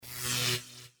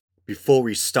Before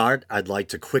we start, I'd like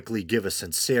to quickly give a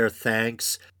sincere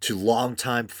thanks to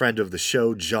longtime friend of the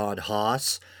show, John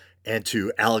Haas, and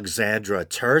to Alexandra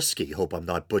Tursky, hope I'm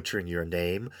not butchering your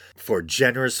name, for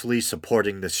generously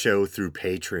supporting the show through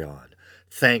Patreon.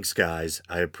 Thanks, guys.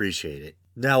 I appreciate it.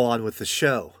 Now on with the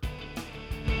show.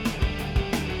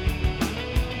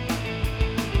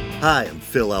 Hi, I'm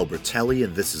Phil Albertelli,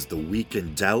 and this is The Week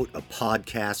in Doubt, a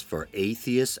podcast for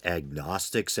atheists,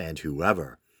 agnostics, and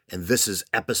whoever. And this is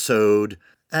episode,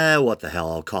 what the hell,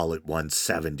 I'll call it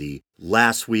 170.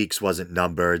 Last week's wasn't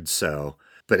numbered, so.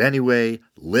 But anyway,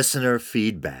 listener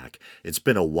feedback. It's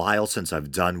been a while since I've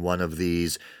done one of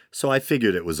these, so I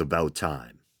figured it was about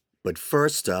time. But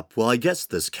first up, well, I guess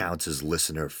this counts as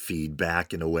listener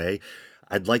feedback in a way.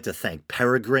 I'd like to thank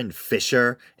Peregrine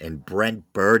Fisher and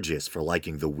Brent Burgess for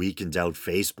liking the Week in Doubt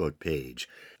Facebook page.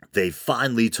 They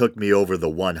finally took me over the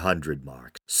 100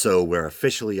 mark, so we're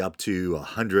officially up to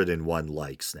 101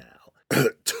 likes now.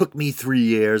 Took me 3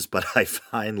 years, but I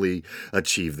finally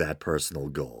achieved that personal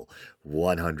goal.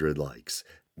 100 likes.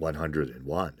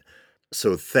 101.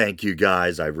 So thank you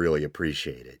guys, I really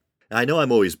appreciate it. I know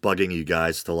I'm always bugging you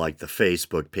guys to like the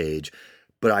Facebook page,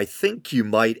 but I think you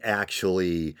might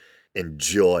actually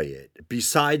enjoy it.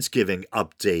 Besides giving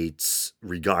updates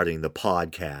regarding the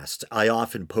podcast, I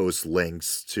often post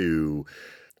links to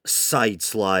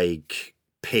sites like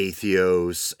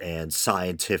Pathos and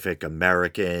Scientific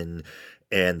American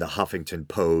and the Huffington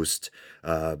Post,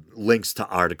 links to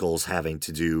articles having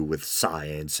to do with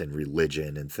science and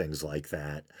religion and things like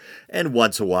that. And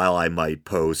once in a while I might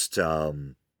post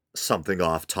something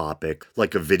off topic,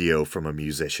 like a video from a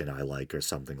musician I like or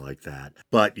something like that.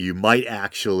 But you might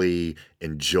actually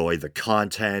enjoy the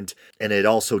content, and it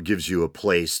also gives you a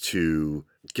place to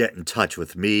get in touch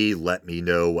with me, let me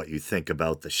know what you think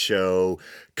about the show,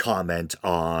 comment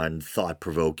on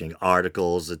thought-provoking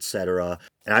articles, etc.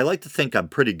 And I like to think I'm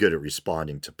pretty good at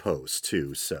responding to posts,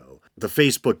 too, so the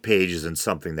Facebook page isn't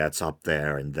something that's up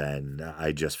there and then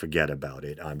I just forget about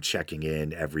it. I'm checking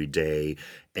in every day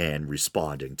and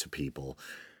responding to people.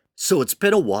 So it's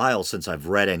been a while since I've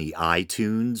read any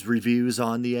iTunes reviews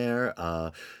on the air,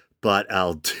 but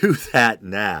I'll do that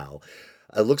now.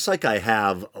 It looks like I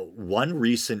have one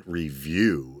recent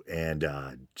review, and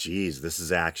geez, this is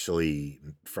actually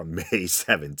from May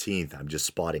 17th. I'm just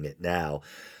spotting it now.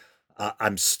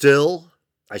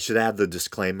 I should add the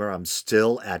disclaimer, I'm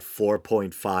still at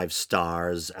 4.5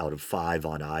 stars out of 5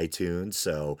 on iTunes,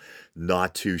 so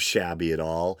not too shabby at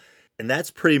all. And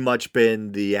that's pretty much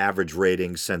been the average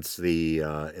rating since the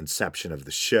inception of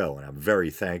the show, and I'm very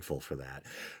thankful for that.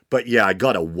 But yeah, I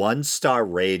got a 1-star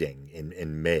rating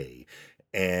in May,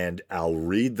 and I'll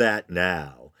read that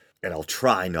now, and I'll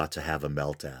try not to have a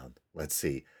meltdown. Let's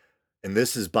see. And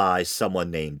this is by someone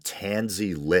named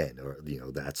Tansy Lynn, or,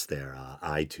 that's their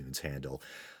iTunes handle.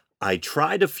 I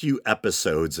tried a few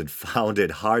episodes and found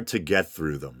it hard to get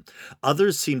through them.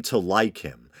 Others seem to like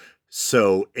him.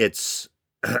 So it's,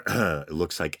 it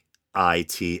looks like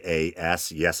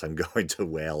ITAS. Yes, I'm going to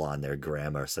wail on their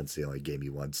grammar since they only gave me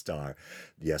 1 star.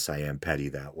 Yes, I am petty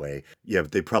that way. Yeah,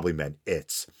 but they probably meant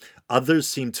it's. Others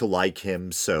seem to like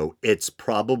him, so it's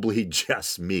probably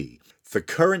just me. The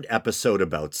current episode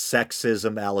about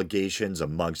sexism allegations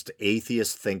amongst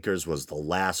atheist thinkers was the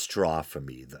last straw for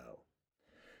me, though.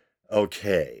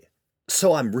 Okay,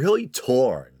 so I'm really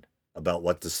torn about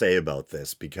what to say about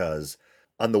this because,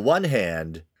 on the one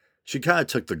hand, she kind of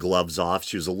took the gloves off.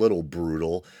 She was a little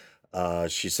brutal.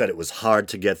 She said it was hard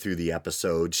to get through the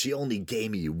episode. She only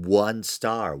gave me 1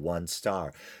 star, 1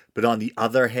 star. But on the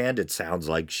other hand, it sounds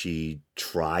like she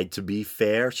tried to be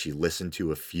fair. She listened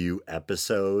to a few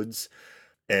episodes.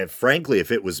 And frankly,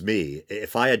 if it was me,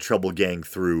 if I had trouble getting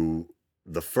through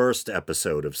the first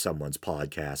episode of someone's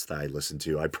podcast that I listened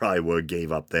to, I probably would have gave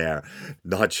up there.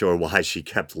 Not sure why she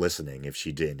kept listening if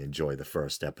she didn't enjoy the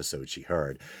first episode she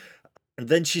heard. And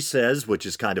then she says, which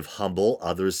is kind of humble,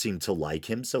 others seem to like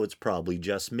him, so it's probably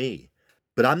just me.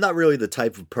 But I'm not really the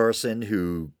type of person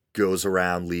who goes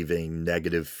around leaving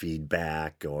negative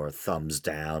feedback or thumbs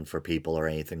down for people or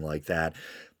anything like that.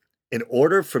 In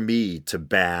order for me to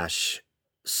bash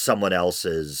someone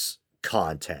else's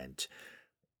content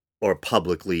or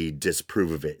publicly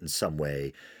disprove of it in some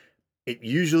way, it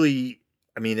usually,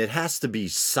 it has to be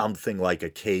something like a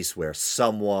case where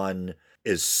someone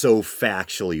is so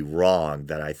factually wrong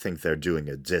that I think they're doing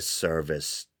a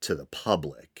disservice to the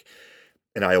public.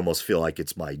 And I almost feel like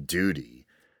it's my duty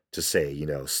to say,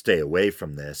 stay away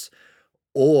from this.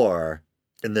 Or,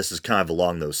 and this is kind of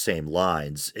along those same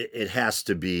lines, it has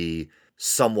to be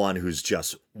someone who's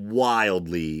just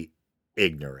wildly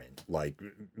ignorant, like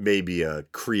maybe a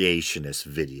creationist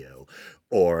video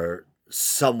or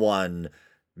someone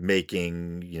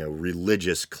making,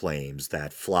 religious claims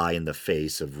that fly in the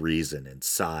face of reason and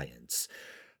science,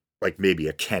 like maybe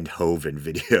a Kent Hovind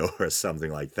video or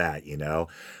something like that.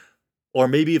 Or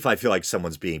maybe if I feel like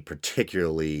someone's being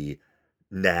particularly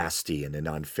nasty in an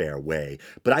unfair way.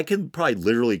 But I can probably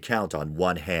literally count on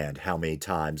one hand how many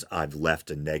times I've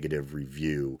left a negative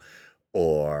review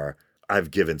or I've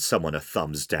given someone a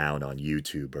thumbs down on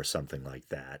YouTube or something like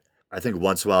that. I think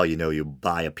once in a while, you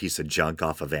buy a piece of junk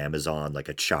off of Amazon, like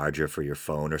a charger for your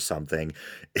phone or something,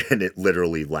 and it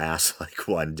literally lasts like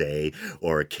one day,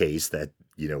 or a case that,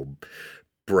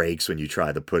 breaks when you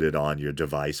try to put it on your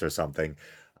device or something.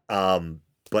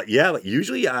 But yeah,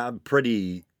 usually I'm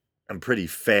pretty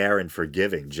fair and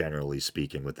forgiving, generally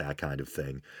speaking, with that kind of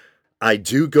thing. I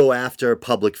do go after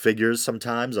public figures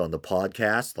sometimes on the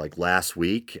podcast. Like last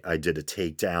week, I did a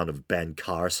takedown of Ben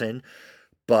Carson,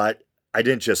 but I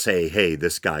didn't just say, hey,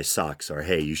 this guy sucks, or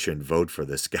hey, you shouldn't vote for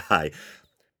this guy.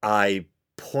 I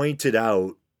pointed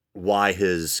out why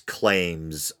his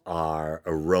claims are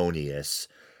erroneous,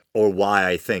 or why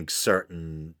I think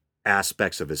certain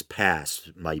aspects of his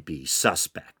past might be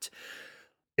suspect.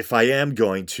 If I am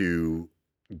going to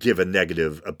give a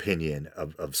negative opinion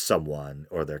of someone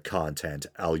or their content,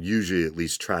 I'll usually at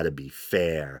least try to be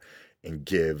fair and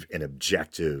give an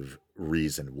objective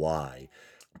reason why.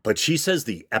 But she says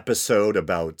the episode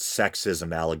about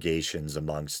sexism allegations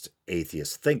amongst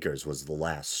atheist thinkers was the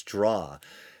last straw.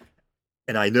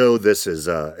 And I know this is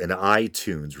an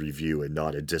iTunes review and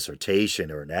not a dissertation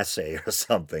or an essay or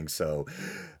something, so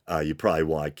you probably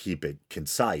want to keep it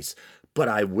concise. But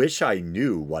I wish I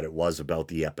knew what it was about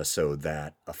the episode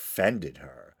that offended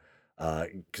her.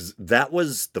 Because that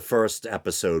was the first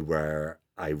episode where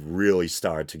I really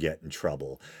started to get in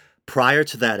trouble. Prior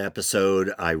to that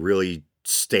episode, I really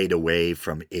stayed away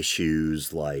from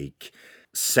issues like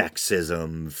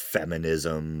sexism,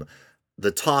 feminism.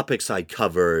 The topics I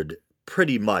covered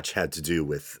pretty much had to do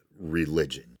with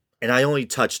religion. And I only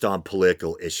touched on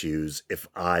political issues if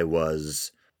I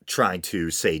was trying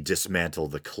to, say, dismantle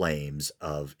the claims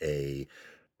of a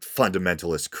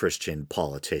fundamentalist Christian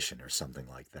politician or something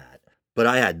like that. But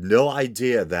I had no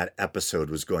idea that episode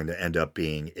was going to end up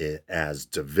being as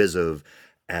divisive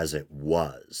as it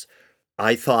was.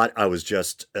 I thought I was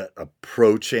just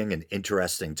approaching an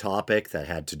interesting topic that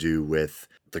had to do with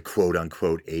the quote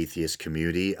unquote atheist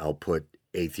community. I'll put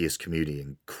atheist community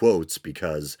in quotes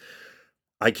because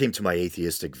I came to my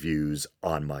atheistic views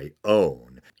on my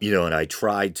own, and I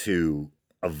tried to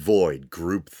avoid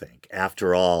groupthink.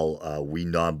 After all, we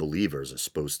non believers are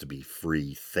supposed to be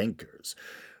free thinkers.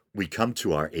 We come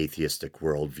to our atheistic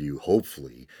worldview,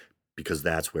 hopefully, because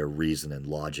that's where reason and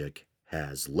logic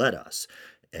has led us,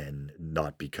 and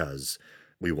not because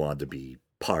we want to be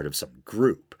part of some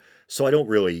group. So I don't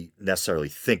really necessarily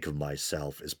think of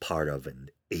myself as part of an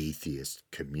atheist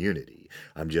community.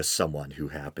 I'm just someone who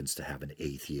happens to have an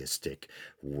atheistic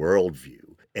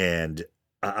worldview. And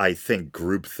I think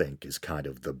groupthink is kind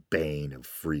of the bane of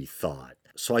free thought.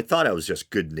 So I thought I was just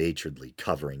good naturedly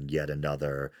covering yet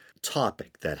another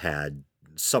topic that had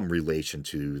some relation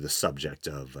to the subject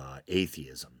of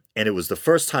atheism. And it was the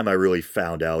first time I really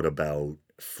found out about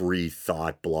free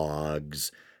thought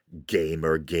blogs,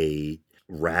 Gamergate,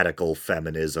 radical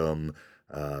feminism,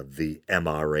 the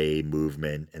MRA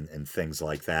movement, and things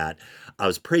like that. I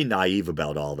was pretty naive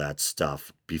about all that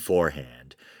stuff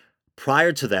beforehand.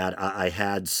 Prior to that, I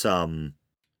had some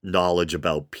knowledge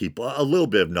about people, a little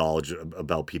bit of knowledge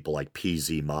about people like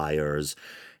P.Z. Myers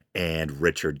and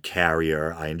Richard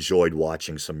Carrier. I enjoyed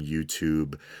watching some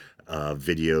YouTube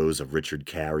videos of Richard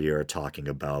Carrier talking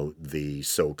about the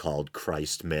so-called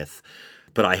Christ myth,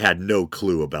 but I had no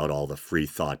clue about all the free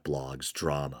thought blogs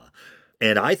drama.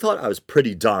 And I thought I was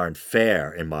pretty darn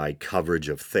fair in my coverage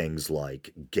of things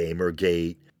like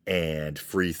Gamergate and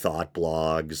free thought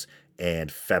blogs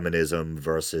and feminism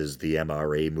versus the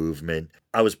MRA movement.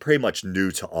 I was pretty much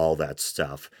new to all that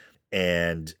stuff.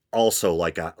 And also,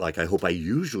 like I hope I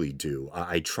usually do,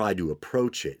 I try to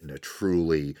approach it in a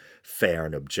truly fair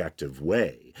and objective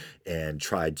way, and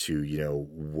try to,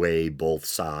 weigh both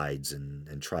sides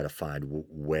and try to find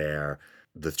where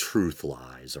the truth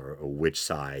lies, or which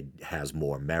side has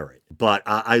more merit. But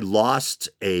I lost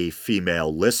a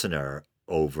female listener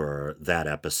over that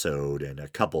episode and a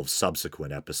couple of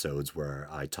subsequent episodes where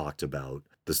I talked about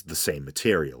the same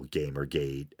material,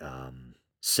 Gamergate,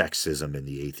 sexism in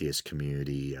the atheist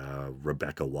community,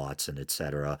 Rebecca Watson,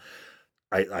 etc.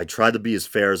 I tried to be as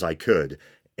fair as I could.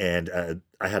 And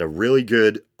I had a really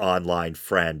good online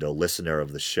friend, a listener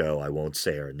of the show. I won't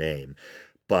say her name,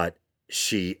 but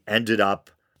she ended up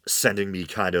sending me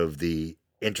kind of the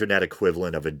internet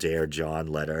equivalent of a Dear John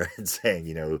letter and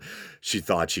saying, she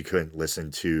thought she couldn't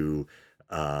listen to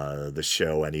the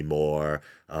show anymore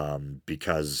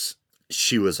because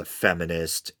she was a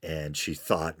feminist and she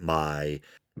thought my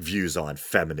views on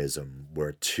feminism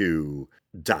were too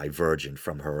divergent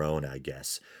from her own, I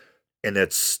guess. And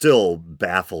it still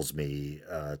baffles me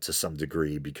to some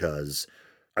degree because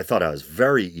I thought I was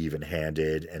very even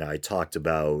handed and I talked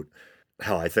about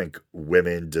how I think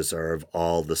women deserve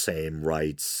all the same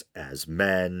rights as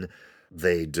men.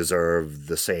 They deserve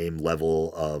the same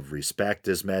level of respect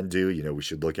as men do. We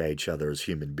should look at each other as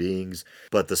human beings.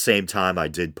 But at the same time, I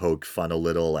did poke fun a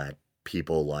little at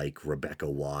people like Rebecca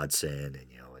Watson and,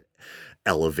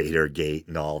 Elevator Gate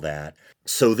and all that.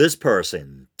 So this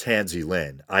person, Tansy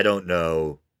Lynn, I don't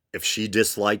know if she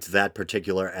disliked that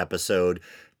particular episode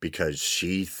because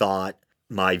she thought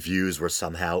my views were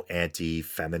somehow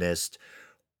anti-feminist,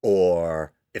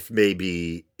 or if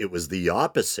maybe it was the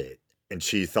opposite and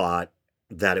she thought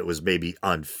that it was maybe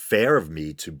unfair of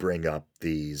me to bring up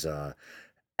these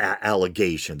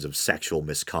allegations of sexual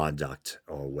misconduct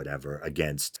or whatever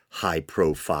against high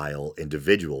profile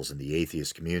individuals in the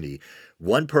atheist community.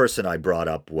 One person I brought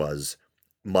up was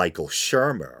Michael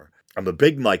Shermer. I'm a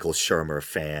big Michael Shermer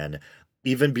fan,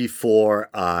 even before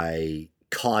I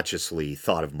consciously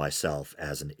thought of myself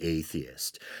as an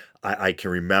atheist. I can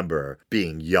remember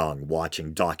being young,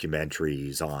 watching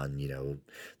documentaries on,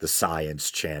 the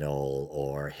Science Channel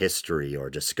or History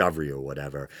or Discovery or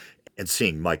whatever, and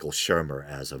seeing Michael Shermer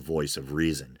as a voice of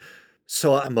reason.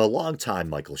 So I'm a longtime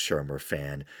Michael Shermer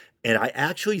fan, and I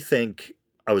actually think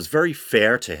I was very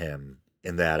fair to him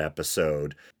in that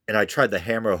episode, and I tried to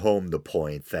hammer home the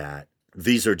point that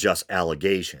these are just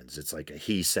allegations. It's like a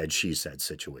he said, she said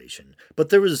situation. But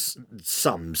there was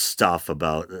some stuff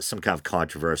about some kind of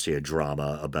controversy or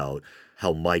drama about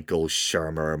how Michael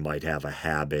Shermer might have a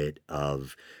habit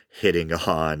of hitting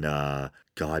on,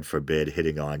 God forbid,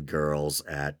 hitting on girls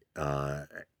at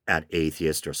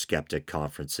atheist or skeptic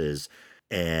conferences.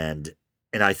 And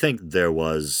I think there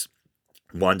was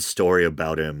one story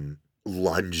about him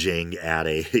lunging at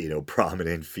a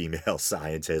prominent female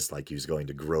scientist like he was going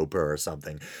to grope her or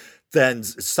something. Then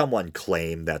someone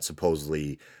claimed that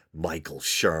supposedly Michael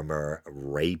Shermer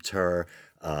raped her,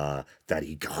 that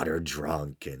he got her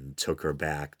drunk and took her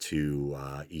back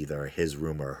to either his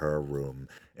room or her room,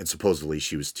 and supposedly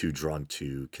she was too drunk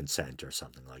to consent or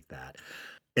something like that.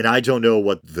 And I don't know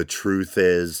what the truth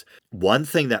is. One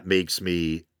thing that makes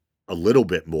me a little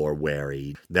bit more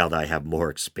wary now that I have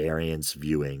more experience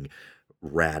viewing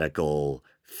radical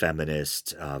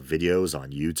feminist videos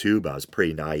on YouTube. I was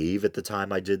pretty naive at the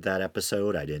time I did that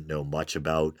episode. I didn't know much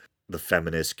about the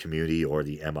feminist community or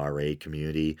the MRA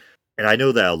community. And I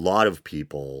know that a lot of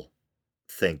people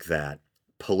think that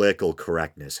political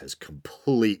correctness has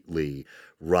completely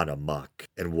run amok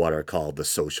in what are called the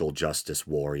social justice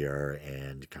warrior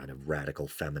and kind of radical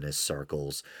feminist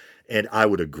circles. And I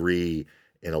would agree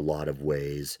in a lot of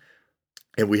ways.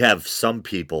 And we have some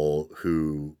people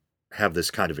who have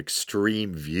this kind of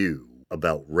extreme view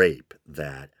about rape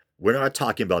that we're not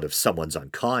talking about if someone's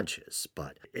unconscious,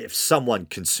 but if someone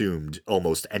consumed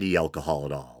almost any alcohol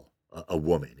at all, a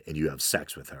woman, and you have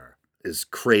sex with her, as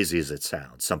crazy as it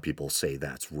sounds, some people say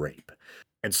that's rape.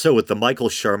 And so with the Michael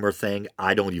Shermer thing,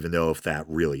 I don't even know if that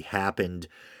really happened.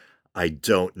 I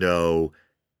don't know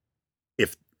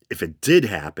if it did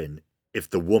happen, if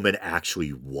the woman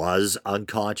actually was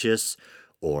unconscious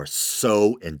or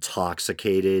so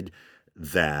intoxicated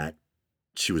that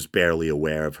she was barely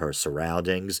aware of her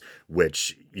surroundings,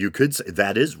 which you could say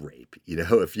that is rape.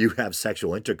 If you have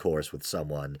sexual intercourse with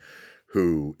someone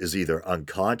who is either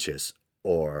unconscious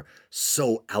or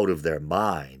so out of their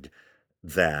mind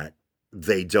that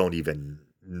they don't even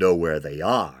know where they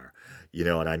are, you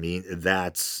know what I mean?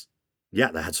 That's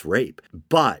rape.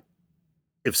 But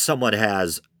if someone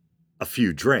has a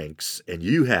few drinks and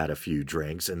you had a few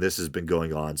drinks, and this has been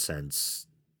going on since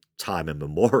time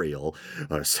immemorial,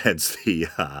 or since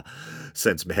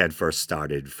man first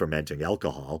started fermenting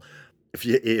alcohol,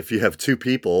 if you have two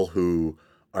people who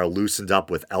are loosened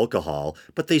up with alcohol,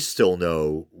 but they still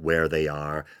know where they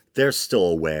are, they're still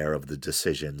aware of the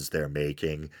decisions they're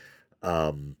making.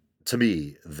 To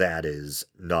me, that is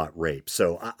not rape.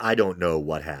 So I don't know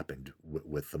what happened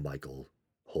with the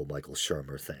whole Michael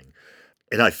Shermer thing.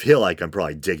 And I feel like I'm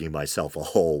probably digging myself a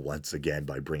hole once again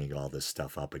by bringing all this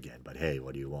stuff up again. But hey,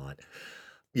 what do you want?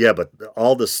 Yeah, but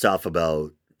all the stuff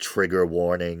about trigger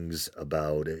warnings,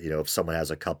 about, if someone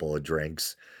has a couple of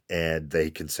drinks and they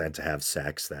consent to have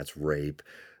sex, that's rape.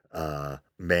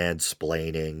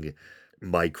 Mansplaining,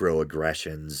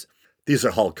 microaggressions. These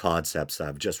are all concepts that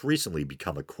I've just recently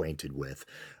become acquainted with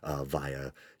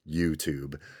via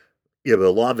YouTube. Yeah, but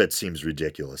a lot of it seems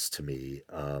ridiculous to me.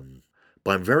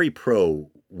 But I'm very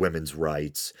pro women's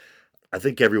rights. I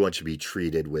think everyone should be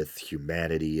treated with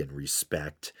humanity and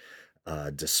respect,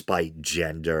 despite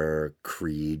gender,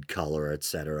 creed, color,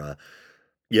 etc.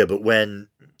 Yeah, but when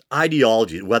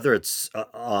ideology, whether it's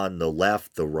on the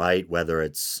left, the right, whether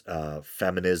it's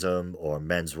feminism or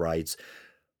men's rights,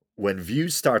 when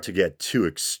views start to get too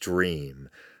extreme,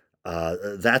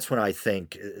 that's when I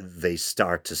think they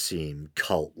start to seem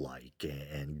cult-like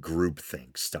and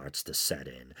groupthink starts to set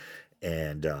in,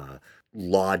 and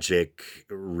logic,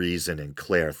 reason, and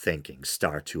clear thinking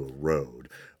start to erode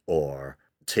or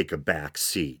take a back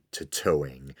seat to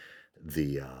towing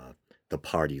the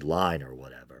party line or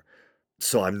whatever.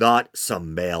 So I'm not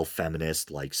some male feminist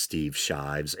like Steve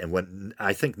Shives. And when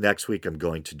I think next week I'm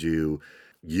going to do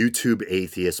YouTube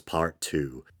Atheist Part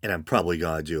 2, and I'm probably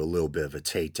going to do a little bit of a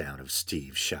takedown of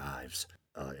Steve Shives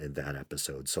in that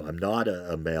episode. So I'm not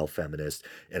a male feminist,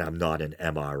 and I'm not an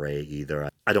MRA either.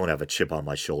 I don't have a chip on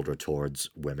my shoulder towards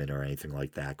women or anything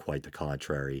like that, quite the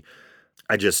contrary.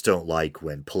 I just don't like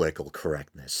when political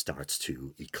correctness starts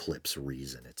to eclipse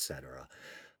reason, etc.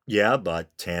 Yeah,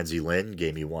 but Tansy Lynn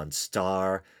gave me 1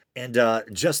 star. And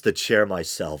just to cheer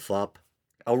myself up,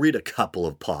 I'll read a couple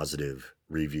of positive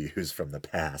reviews from the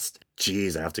past.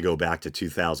 Geez, I have to go back to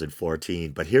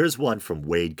 2014, but here's one from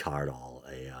Wade Cardall,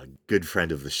 a good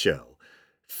friend of the show.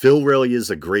 Phil really is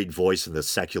a great voice in the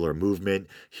secular movement.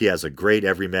 He has a great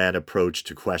everyman approach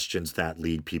to questions that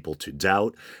lead people to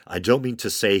doubt. I don't mean to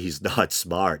say he's not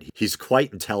smart. He's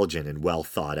quite intelligent and well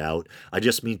thought out. I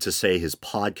just mean to say his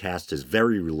podcast is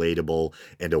very relatable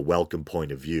and a welcome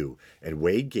point of view. And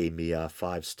Wade gave me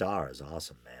 5 stars.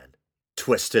 Awesome, man.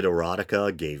 Twisted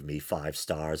Erotica gave me 5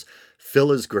 stars.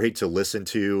 Phil is great to listen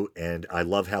to, and I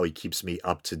love how he keeps me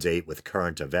up to date with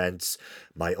current events.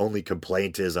 My only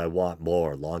complaint is I want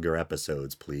more, longer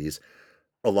episodes, please.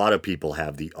 A lot of people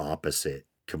have the opposite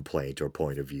complaint or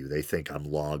point of view. They think I'm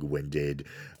long winded,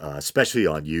 especially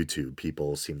on YouTube.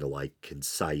 People seem to like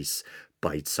concise,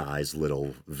 bite sized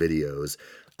little videos.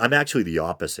 I'm actually the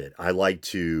opposite. I like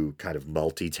to kind of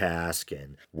multitask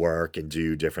and work and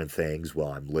do different things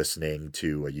while I'm listening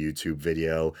to a YouTube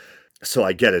video. So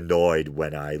I get annoyed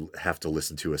when I have to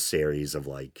listen to a series of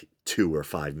like 2 or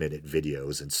 5 minute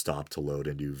videos and stop to load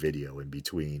a new video in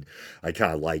between. I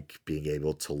kind of like being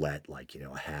able to let like,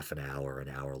 a half an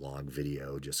hour long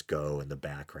video just go in the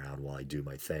background while I do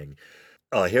my thing.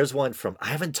 Here's one from, I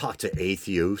haven't talked to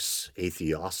Atheos,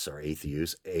 Atheous.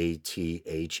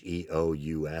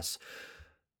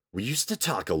 We used to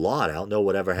talk a lot. I don't know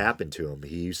whatever happened to him.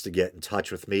 He used to get in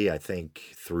touch with me, I think,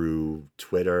 through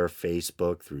Twitter,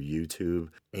 Facebook, through YouTube.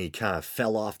 And he kind of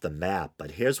fell off the map.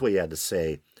 But here's what he had to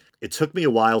say. It took me a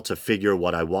while to figure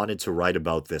what I wanted to write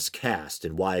about this cast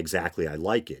and why exactly I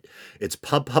like it. It's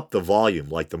pump up the volume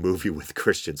like the movie with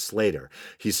Christian Slater.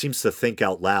 He seems to think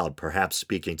out loud, perhaps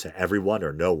speaking to everyone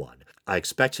or no one. I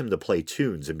expect him to play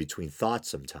tunes in between thoughts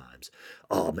sometimes.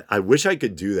 I wish I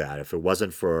could do that. If it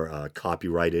wasn't for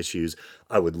copyright issues,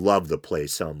 I would love to play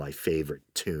some of my favorite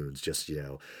tunes, just,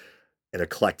 an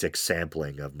eclectic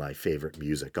sampling of my favorite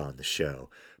music on the show.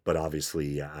 But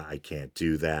obviously, I can't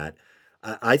do that.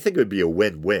 I think it would be a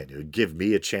win-win. It would give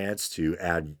me a chance to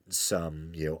add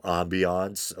some,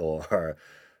 ambiance or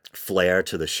flair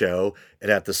to the show. And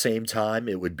at the same time,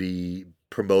 it would be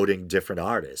promoting different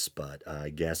artists. But I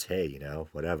guess, hey,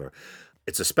 whatever.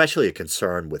 It's especially a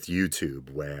concern with YouTube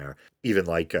where even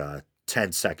like a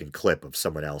 10-second clip of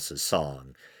someone else's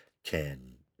song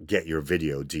can get your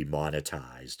video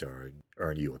demonetized or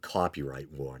earn you a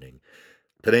copyright warning.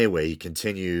 But anyway, he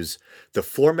continues, the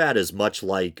format is much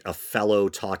like a fellow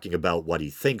talking about what he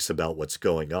thinks about what's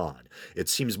going on. It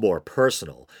seems more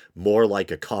personal, more like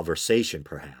a conversation,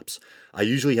 perhaps. I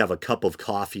usually have a cup of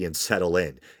coffee and settle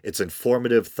in. It's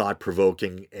informative,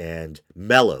 thought-provoking, and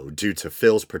mellow due to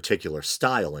Phil's particular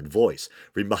style and voice.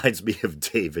 Reminds me of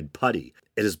David Puddy.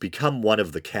 It has become one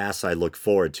of the casts I look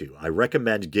forward to. I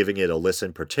recommend giving it a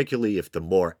listen, particularly if the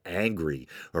more angry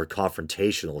or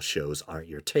confrontational shows aren't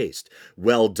your taste.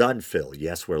 Well done, Phil.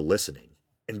 Yes, we're listening.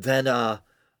 And then, I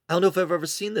don't know if I've ever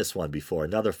seen this one before.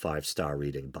 Another 5-star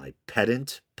reading by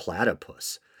Pedant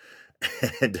Platypus.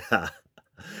 And,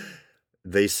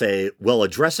 they say, well,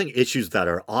 addressing issues that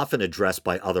are often addressed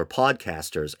by other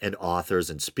podcasters and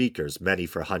authors and speakers, many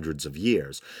for hundreds of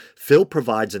years, Phil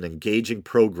provides an engaging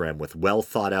program with well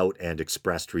thought out and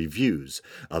expressed reviews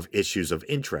of issues of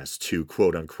interest to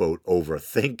quote unquote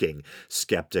overthinking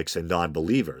skeptics and non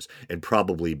believers, and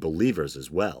probably believers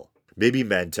as well. Maybe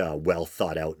meant well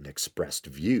thought out and expressed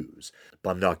views.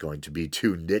 But I'm not going to be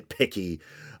too nitpicky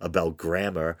about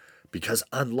grammar because,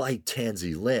 unlike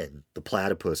Tansy Lynn, the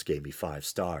platypus gave me 5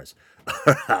 stars.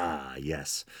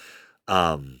 Yes.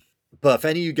 Um, but if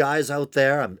any of you guys out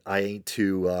there, I ain't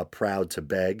too proud to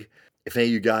beg. If any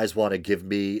of you guys want to give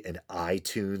me an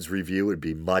iTunes review, it'd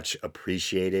be much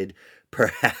appreciated.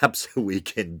 Perhaps we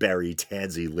can bury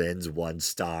Tansy Lynn's 1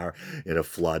 star in a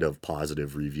flood of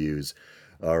positive reviews.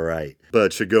 All right. But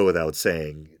it should go without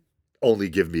saying, only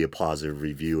give me a positive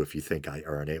review if you think I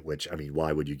earn it, which, I mean,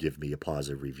 why would you give me a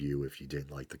positive review if you didn't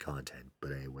like the content?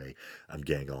 But anyway, I'm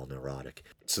getting all neurotic.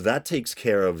 So that takes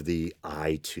care of the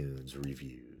iTunes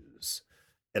reviews.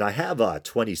 And I have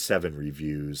 27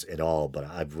 reviews in all, but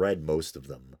I've read most of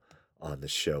them on the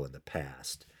show in the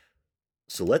past.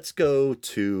 So let's go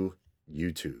to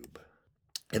YouTube.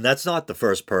 And that's not the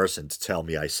first person to tell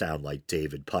me I sound like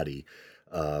David Puddy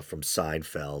from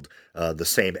Seinfeld. The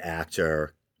same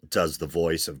actor does the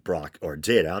voice of Brock, or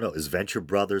did. I don't know. Is Venture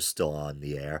Brothers still on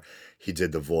the air? He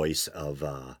did the voice of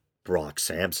Brock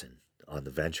Sampson on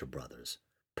the Venture Brothers.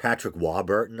 Patrick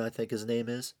Warburton, I think his name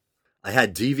is. I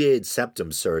had deviated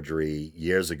septum surgery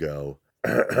years ago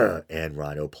and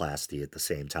rhinoplasty at the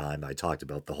same time. I talked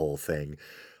about the whole thing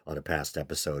on a past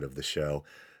episode of the show.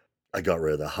 I got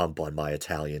rid of the hump on my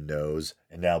Italian nose,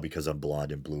 and now because I'm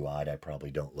blonde and blue-eyed, I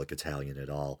probably don't look Italian at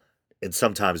all. And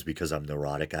sometimes because I'm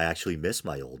neurotic, I actually miss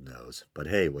my old nose. But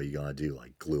hey, what are you gonna do?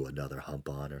 Like glue another hump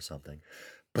on or something?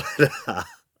 But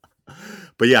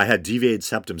but yeah, I had deviated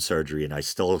septum surgery, and I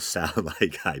still sound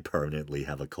like I permanently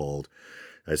have a cold.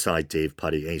 I sound like Dave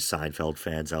Puddy. Any Seinfeld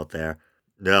fans out there?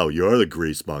 No, you're the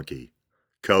grease monkey.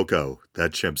 Coco,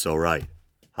 that chimp's all right.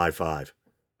 High five.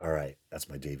 All right, that's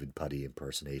my David Puddy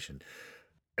impersonation.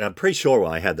 And I'm pretty sure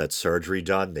when I had that surgery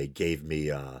done, they gave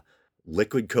me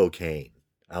liquid cocaine.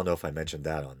 I don't know if I mentioned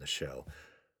that on the show.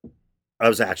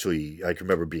 I can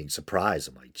remember being surprised.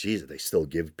 I'm like, geez, they still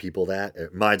give people that?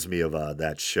 It reminds me of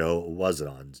that show. Was it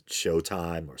on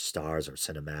Showtime or Stars or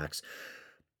Cinemax?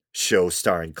 Show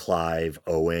starring Clive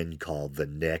Owen called The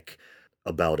Nick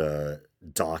about a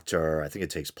doctor. I think it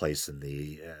takes place in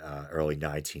the early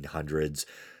 1900s,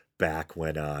 back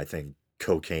when I think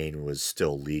cocaine was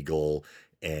still legal,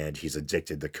 and he's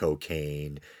addicted to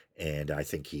cocaine. And I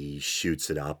think he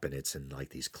shoots it up and it's in like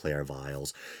these clear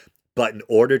vials. But in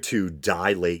order to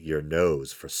dilate your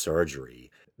nose for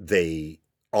surgery, they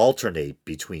alternate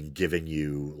between giving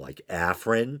you like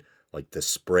Afrin, like the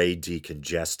spray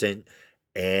decongestant,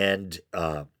 and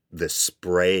the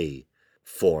spray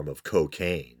form of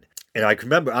cocaine. And I can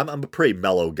remember, I'm a pretty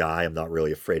mellow guy. I'm not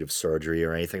really afraid of surgery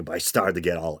or anything, but I started to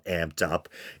get all amped up,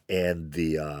 and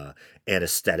the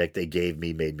anesthetic they gave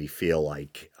me made me feel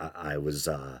like I was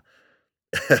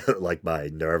like my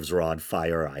nerves were on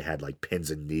fire. I had like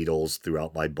pins and needles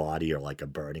throughout my body, or like a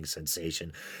burning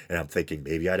sensation. And I'm thinking,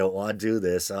 maybe I don't want to do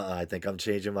this. I think I'm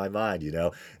changing my mind.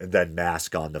 And then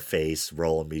mask on the face,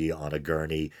 rolling me on a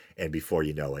gurney. And before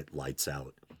you know it, lights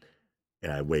out.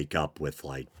 And I wake up with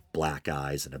like black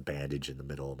eyes and a bandage in the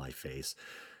middle of my face.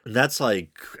 And that's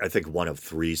like, I think, one of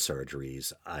 3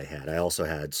 surgeries I had. I also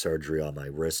had surgery on my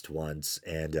wrist once.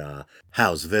 And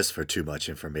how's this for too much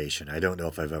information? I don't know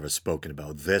if I've ever spoken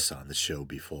about this on the show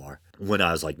before. When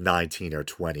I was like 19 or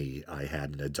 20, I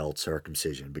had an adult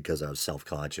circumcision because I was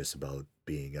self-conscious about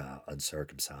being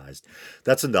uncircumcised.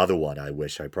 That's another one I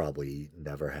wish I probably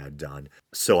never had done.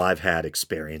 So I've had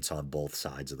experience on both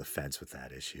sides of the fence with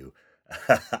that issue.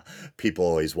 People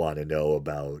always want to know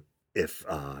about if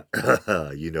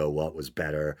what was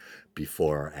better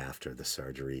before or after the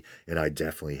surgery, and I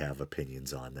definitely have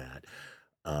opinions on that.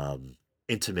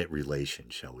 Intimate relation,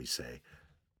 shall we say.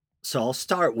 So I'll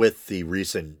start with the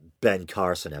recent Ben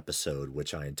Carson episode,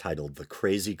 which I entitled The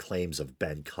Crazy Claims of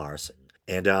Ben Carson.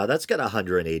 And that's got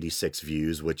 186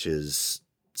 views, which is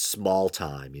small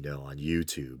time, on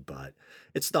YouTube, but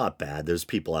it's not bad. There's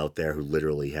people out there who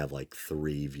literally have like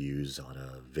 3 views on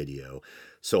a video.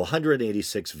 So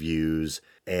 186 views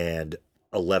and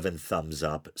 11 thumbs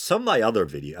up. Some of my other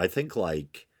video, I think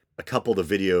like a couple of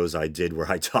the videos I did where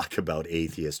I talk about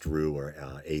Atheist Rue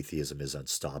or Atheism is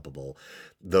Unstoppable,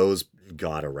 those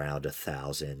got around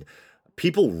 1,000.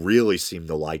 People really seem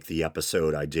to like the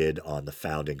episode I did on the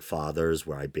Founding Fathers,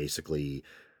 where I basically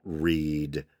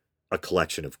read a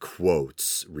collection of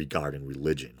quotes regarding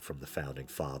religion from the Founding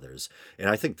Fathers. And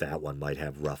I think that one might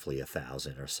have roughly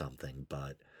 1,000 or something,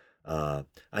 but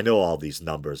I know all these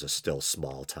numbers are still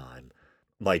small time.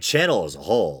 My channel as a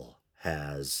whole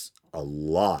has a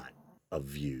lot of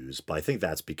views, but I think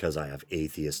that's because I have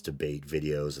atheist debate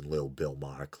videos and little Bill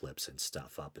Maher clips and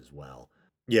stuff up as well.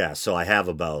 Yeah, so I have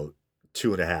about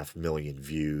 2.5 million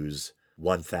views,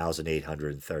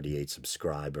 1,838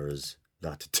 subscribers.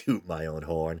 Not to toot my own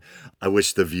horn. I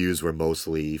wish the views were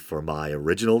mostly for my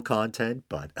original content,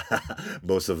 but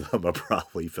most of them are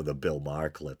probably for the Bill Maher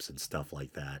clips and stuff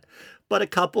like that. But a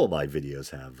couple of my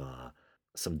videos have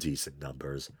some decent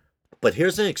numbers. But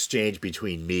here's an exchange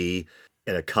between me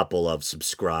and a couple of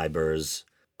subscribers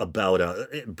about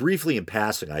briefly in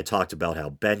passing, I talked about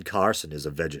how Ben Carson is a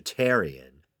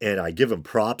vegetarian. And I give him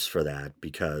props for that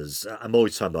because I'm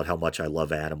always talking about how much I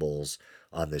love animals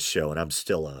on this show, and I'm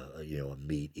still a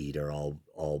meat eater,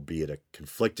 albeit a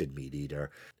conflicted meat eater.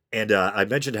 And I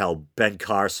mentioned how Ben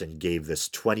Carson gave this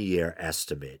 20-year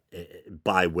estimate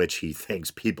by which he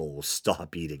thinks people will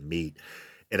stop eating meat.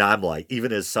 And I'm like,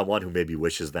 even as someone who maybe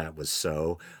wishes that was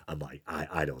so, I'm like,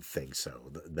 I don't think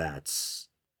so. That's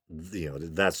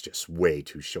just way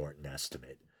too short an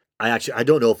estimate. I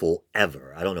don't know if we'll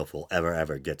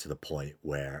ever get to the point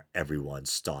where everyone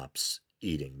stops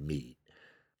eating meat.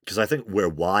 Because I think we're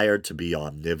wired to be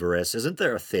omnivorous. Isn't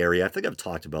there a theory? I think I've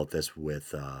talked about this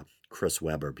with Chris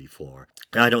Webber before.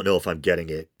 And I don't know if I'm getting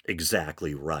it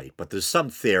exactly right, but there's some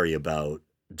theory about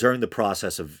during the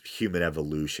process of human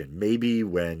evolution, maybe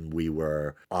when we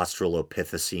were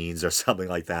Australopithecines or something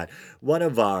like that, one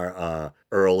of our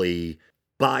early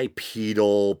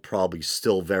bipedal, probably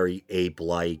still very ape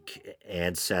like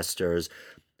ancestors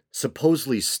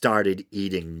supposedly started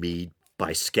eating meat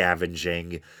by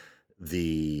scavenging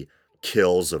the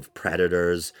kills of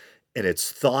predators. And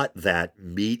it's thought that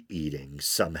meat eating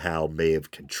somehow may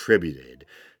have contributed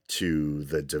to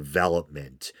the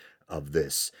development of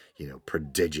this,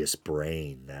 prodigious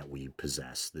brain that we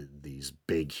possess, these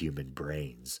big human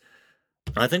brains.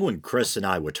 I think when Chris and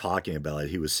I were talking about it,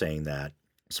 he was saying that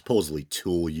supposedly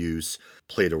tool use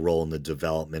played a role in the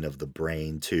development of the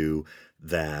brain too,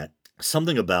 that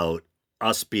something about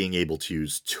us being able to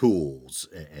use tools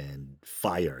and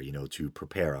fire, to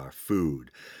prepare our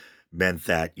food meant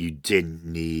that you didn't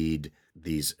need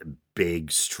these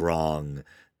big, strong,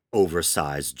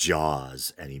 oversized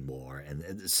jaws anymore.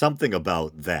 And something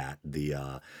about that,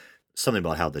 something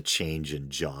about how the change in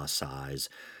jaw size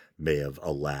may have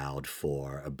allowed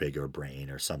for a bigger brain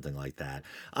or something like that.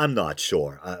 I'm not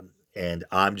sure. And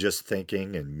I'm just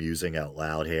thinking and musing out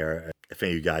loud here. If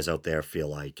any of you guys out there feel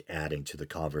like adding to the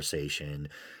conversation,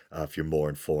 if you're more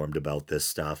informed about this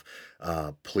stuff,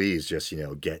 please just,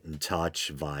 get in touch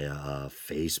via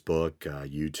Facebook,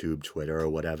 YouTube, Twitter, or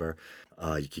whatever.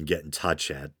 You can get in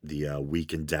touch at the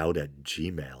Week in Doubt at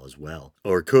Gmail as well.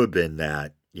 Or it could have been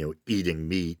that, eating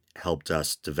meat helped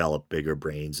us develop bigger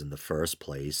brains in the first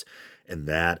place, and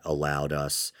that allowed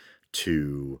us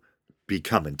to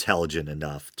become intelligent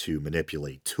enough to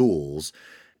manipulate tools,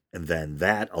 and then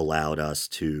that allowed us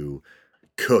to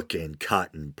cook and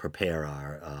cut and prepare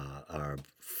our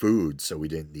food, so we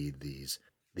didn't need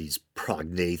these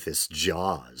prognathous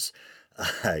jaws,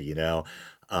 you know,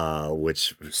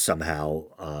 which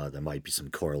somehow there might be some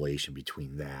correlation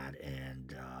between that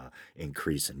and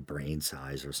increase in brain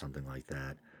size or something like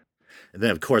that. And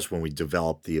then, of course, when we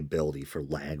develop the ability for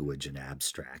language and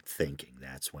abstract thinking,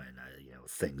 that's when,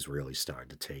 things really start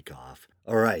to take off.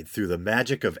 All right, through the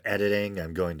magic of editing,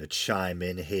 I'm going to chime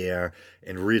in here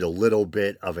and read a little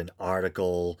bit of an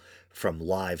article from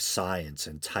Live Science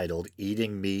entitled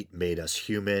Eating Meat Made Us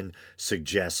Human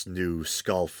Suggests New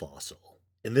Skull Fossil.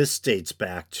 And this dates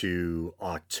back to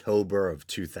October of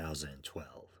 2012.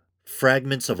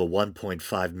 Fragments of a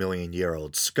 1.5 million year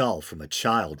old skull from a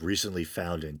child recently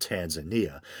found in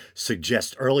Tanzania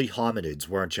suggest early hominids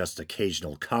weren't just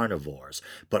occasional carnivores,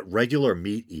 but regular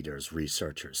meat eaters,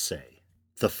 researchers say.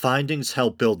 The findings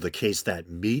help build the case that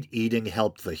meat eating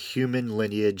helped the human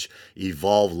lineage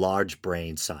evolve large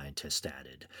brain, scientists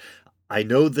added. I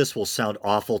know this will sound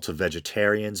awful to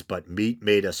vegetarians, but meat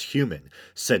made us human,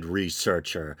 said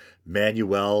researcher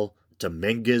Manuel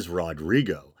Dominguez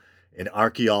Rodrigo, an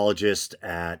archaeologist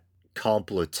at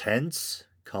Complutense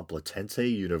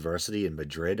University in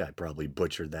Madrid. I probably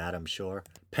butchered that, I'm sure.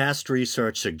 Past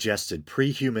research suggested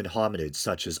pre-human hominids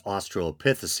such as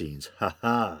Australopithecines,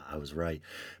 I was right,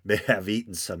 may have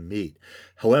eaten some meat.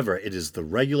 However, it is the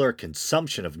regular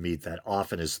consumption of meat that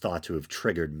often is thought to have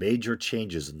triggered major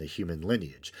changes in the human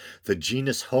lineage, the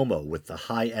genus Homo with the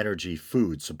high-energy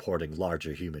food supporting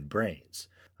larger human brains.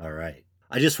 All right.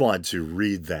 I just wanted to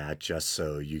read that just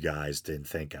so you guys didn't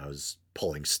think I was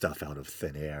pulling stuff out of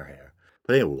thin air here.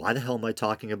 But anyway, why the hell am I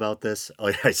talking about this? Oh,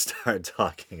 yeah, I started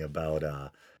talking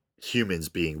about humans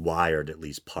being wired, at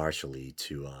least partially,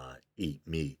 to eat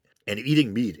meat. And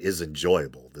eating meat is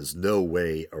enjoyable. There's no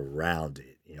way around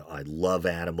it. I love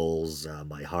animals.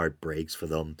 My heart breaks for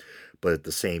them. But at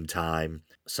the same time,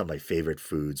 some of my favorite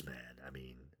foods, man. I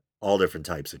all different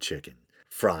types of chicken.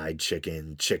 Fried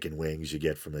chicken, chicken wings you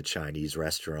get from the Chinese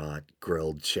restaurant,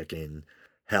 grilled chicken.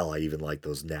 Hell, I even like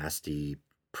those nasty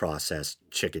processed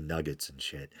chicken nuggets and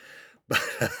shit.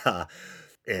 But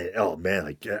oh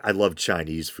man, I love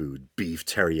Chinese food, beef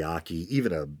teriyaki,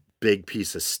 even a big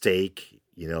piece of steak,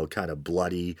 kind of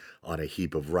bloody on a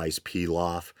heap of rice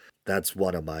pilaf. That's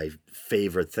one of my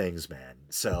favorite things, man.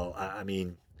 So, I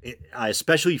mean, I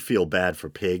especially feel bad for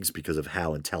pigs because of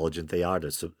how intelligent they are.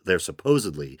 They're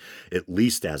supposedly at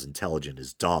least as intelligent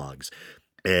as dogs,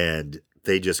 and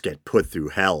they just get put through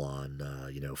hell on,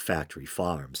 factory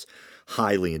farms.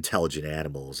 Highly intelligent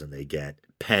animals, and they get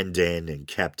penned in and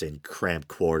kept in cramped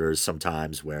quarters,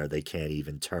 sometimes where they can't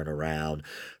even turn around,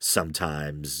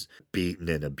 sometimes beaten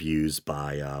and abused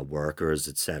by workers,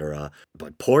 etc.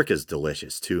 But pork is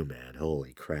delicious too, man.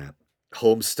 Holy crap.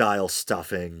 Home style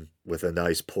stuffing with a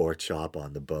nice pork chop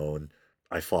on the bone.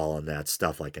 I fall on that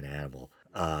stuff like an animal.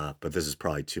 But this is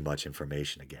probably too much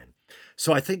information again.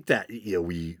 So I think that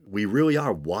we really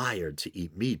are wired to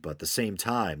eat meat, but at the same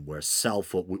time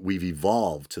we've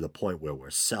evolved to the point where we're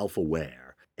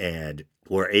self-aware and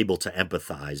we're able to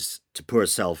empathize, to put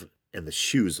ourselves in the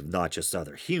shoes of not just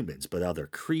other humans but other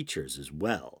creatures as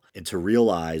well, and to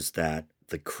realize that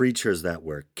the creatures that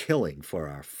we're killing for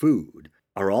our food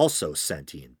are also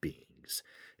sentient beings,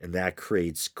 and that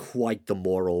creates quite the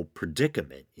moral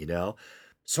predicament.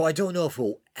 So I don't know if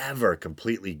we'll ever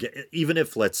completely get, even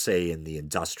if, let's say, in the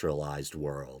industrialized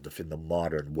world, if in the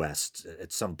modern West,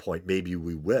 at some point, maybe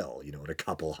we will, in a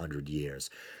couple hundred years,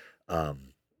 um,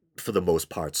 for the most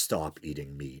part, stop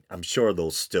eating meat. I'm sure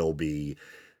there'll still be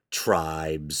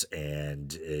tribes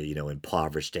and,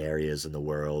 impoverished areas in the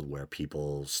world where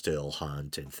people still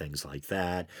hunt and things like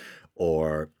that,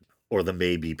 or there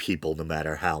may be people, no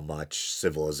matter how much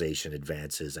civilization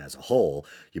advances as a whole,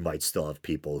 you might still have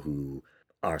people who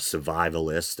are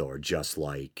survivalists or just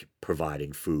like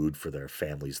providing food for their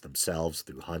families themselves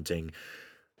through hunting.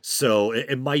 So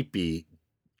it might be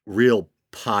real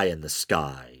pie in the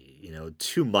sky,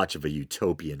 too much of a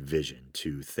utopian vision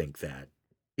to think that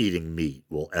eating meat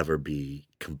will ever be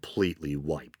completely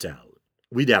wiped out.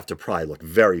 We'd have to probably look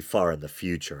very far in the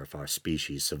future if our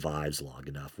species survives long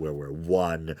enough, where we're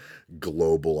one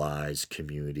globalized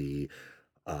community,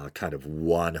 kind of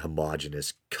one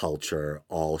homogenous culture,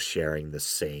 all sharing the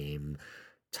same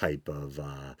type of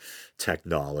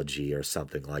technology or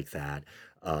something like that.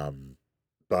 Um,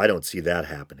 but I don't see that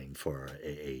happening for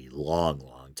a long,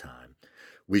 long time.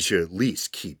 We should at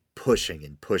least keep pushing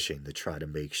and pushing to try to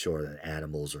make sure that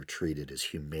animals are treated as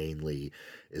humanely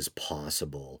as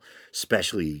possible,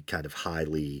 especially kind of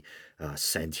highly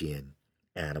sentient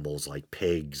animals like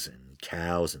pigs and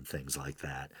cows and things like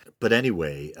that. But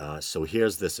anyway, so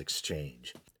here's this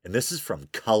exchange. And this is from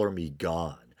Color Me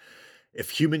Gone.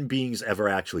 If human beings ever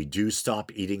actually do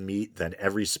stop eating meat, then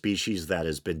every species that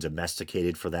has been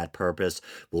domesticated for that purpose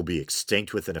will be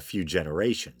extinct within a few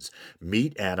generations.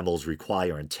 Meat animals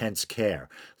require intense care.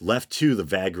 Left to the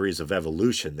vagaries of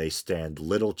evolution, they stand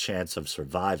little chance of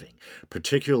surviving,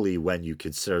 particularly when you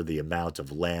consider the amount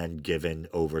of land given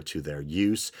over to their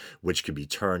use, which can be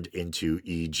turned into,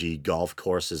 e.g., golf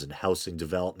courses and housing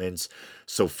developments.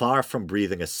 So far from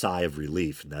breathing a sigh of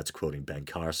relief, and that's quoting Ben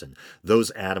Carson, those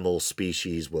animal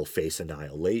species will face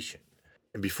annihilation.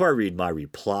 And before I read my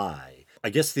reply, I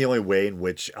guess the only way in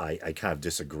which I kind of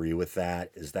disagree with that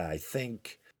is that I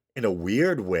think, in a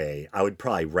weird way, I would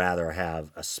probably rather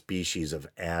have a species of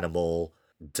animal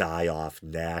die off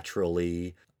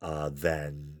naturally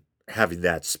than having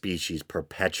that species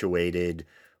perpetuated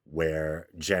where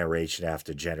generation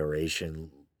after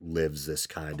generation lives this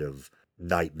kind of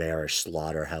nightmarish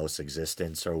slaughterhouse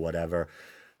existence or whatever.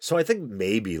 So I think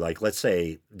maybe, like, let's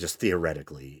say, just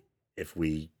theoretically, if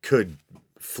we could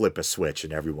flip a switch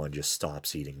and everyone just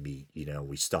stops eating meat,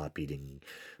 we stop eating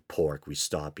pork, we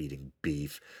stop eating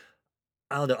beef.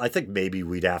 I don't know. I think maybe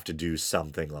we'd have to do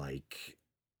something like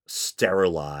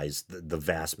sterilize the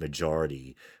vast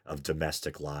majority of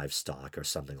domestic livestock or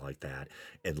something like that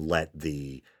and let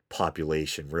the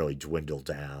population really dwindle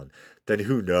down. Then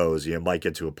who knows? It might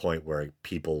get to a point where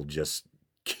people just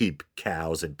keep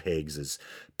cows and pigs as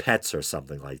pets or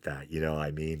something like that. You know what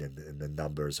I mean? And the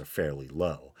numbers are fairly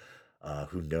low.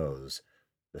 Who knows?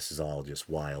 This is all just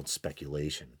wild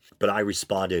speculation. But I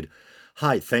responded,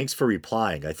 "Hi, thanks for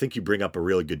replying. I think you bring up a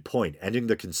really good point. Ending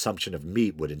the consumption of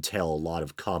meat would entail a lot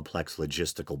of complex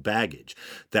logistical baggage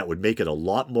that would make it a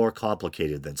lot more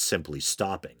complicated than simply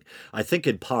stopping. I think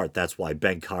in part that's why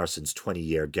Ben Carson's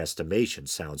 20-year guesstimation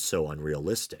sounds so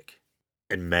unrealistic."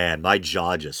 And man, my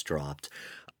jaw just dropped.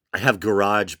 I have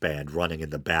GarageBand running in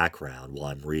the background while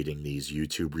I'm reading these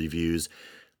YouTube reviews,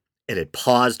 and it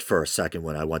paused for a second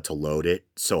when I went to load it,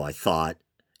 so I thought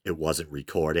it wasn't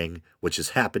recording, which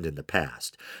has happened in the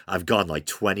past. I've gone like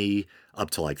 20 up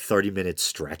to like 30-minute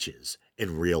stretches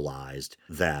and realized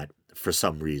that for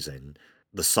some reason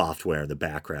the software in the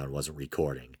background wasn't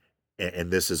recording.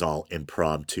 And this is all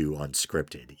impromptu,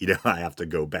 unscripted. I have to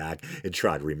go back and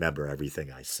try to remember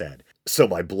everything I said. So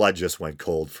my blood just went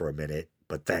cold for a minute,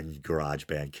 but then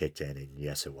GarageBand kicked in, and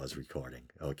yes, it was recording.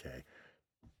 Okay.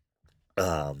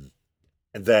 Um,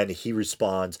 and then he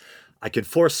responds, I can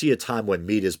foresee a time when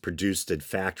meat is produced in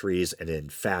factories, and in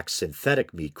fact,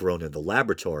 synthetic meat grown in the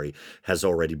laboratory has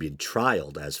already been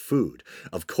trialed as food.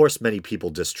 Of course, many people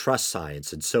distrust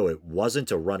science, and so it wasn't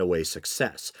a runaway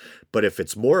success. But if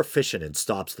it's more efficient and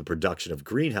stops the production of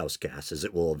greenhouse gases,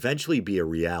 it will eventually be a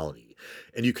reality.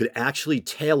 And you could actually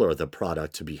tailor the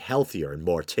product to be healthier and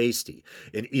more tasty,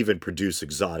 and even produce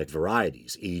exotic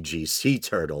varieties, e.g., sea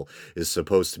turtle is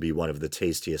supposed to be one of the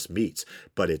tastiest meats,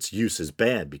 but its use is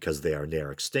banned because they are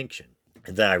near extinction.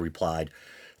 And then I replied,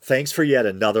 Thanks for yet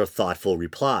another thoughtful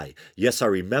reply. Yes, I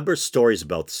remember stories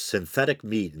about synthetic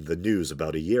meat in the news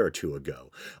about a year or two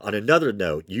ago. On another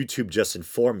note, YouTube just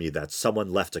informed me that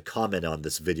someone left a comment on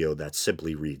this video that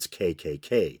simply reads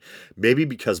KKK. Maybe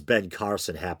because Ben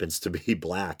Carson happens to be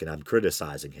black and I'm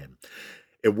criticizing him.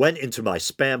 It went into my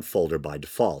spam folder by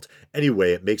default.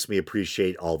 Anyway, it makes me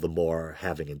appreciate all the more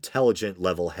having intelligent,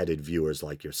 level-headed viewers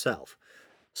like yourself.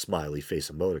 Smiley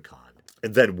face emoticon.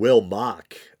 And then Will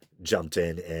Mock jumped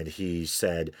in and he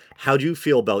said, How do you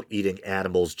feel about eating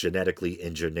animals genetically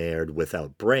engineered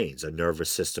without brains, a nervous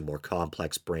system, or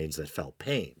complex brains that felt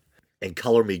pain? And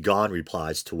Color Me Gone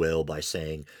replies to Will by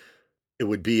saying, It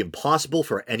would be impossible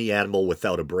for any animal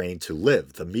without a brain to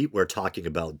live. The meat we're talking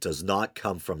about does not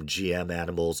come from GM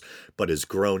animals, but is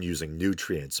grown using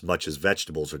nutrients, much as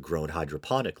vegetables are grown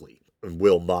hydroponically. And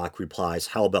Will Mock replies,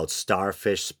 How about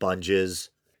starfish, sponges,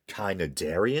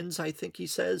 Cynodarians, I think he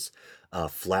says,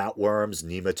 flatworms,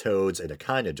 nematodes, and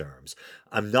echinoderms.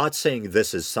 I'm not saying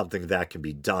this is something that can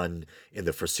be done in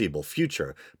the foreseeable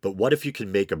future, but what if you can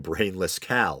make a brainless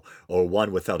cow, or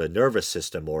one without a nervous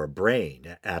system or a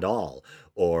brain at all,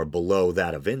 or below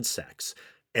that of insects?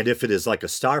 And if it is like a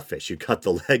starfish, you cut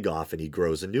the leg off and he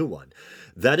grows a new one.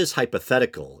 That is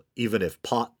hypothetical, even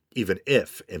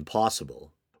if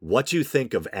impossible. What do you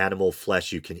think of animal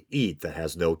flesh you can eat that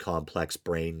has no complex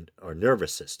brain or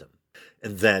nervous system?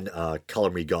 And then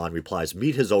Color Me Gone replies,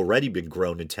 Meat has already been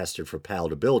grown and tested for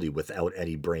palatability without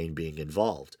any brain being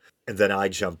involved. And then I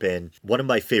jump in. One of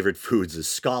my favorite foods is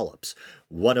scallops,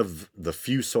 one of the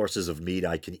few sources of meat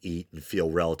I can eat and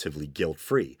feel relatively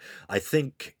guilt-free. I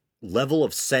think level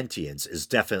of sentience is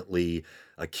definitely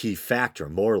a key factor,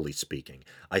 morally speaking.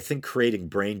 I think creating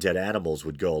brain dead animals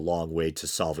would go a long way to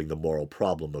solving the moral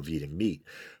problem of eating meat,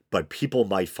 but people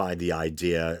might find the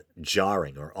idea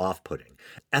jarring or off putting.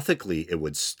 Ethically, it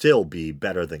would still be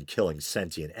better than killing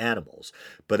sentient animals,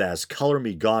 but as Color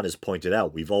Me Gone has pointed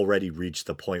out, we've already reached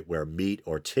the point where meat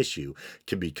or tissue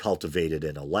can be cultivated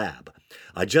in a lab.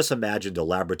 I just imagined a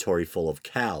laboratory full of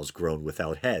cows grown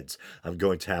without heads. I'm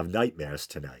going to have nightmares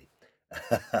tonight.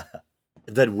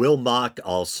 Then Will Mock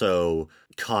also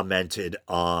commented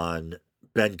on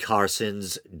Ben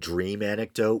Carson's dream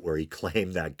anecdote where he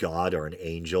claimed that God or an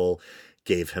angel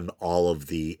gave him all of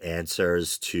the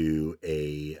answers to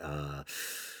a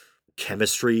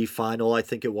chemistry final, I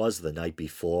think it was, the night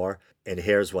before. And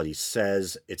here's what he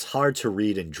says. It's hard to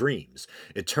read in dreams.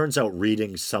 It turns out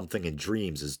reading something in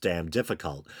dreams is damn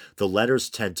difficult. The letters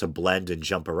tend to blend and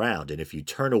jump around, and if you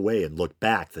turn away and look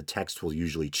back, the text will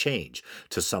usually change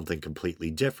to something completely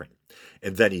different.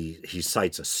 And then he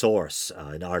cites a source,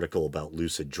 an article about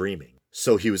lucid dreaming.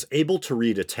 So he was able to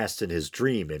read a test in his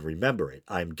dream and remember it.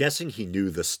 I'm guessing he knew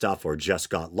the stuff or just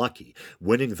got lucky.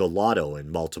 Winning the lotto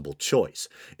in multiple choice,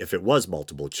 if it was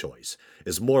multiple choice,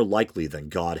 is more likely than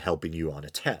God helping you on a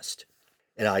test.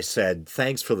 And I said,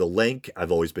 thanks for the link.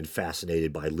 I've always been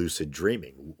fascinated by lucid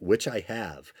dreaming, which I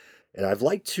have. And I'd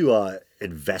like to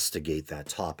investigate that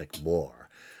topic more.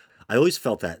 I always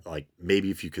felt that, like, maybe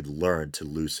if you could learn to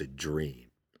lucid dream,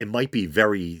 it might be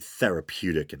very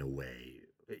therapeutic in a way.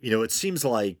 It seems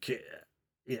like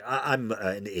I'm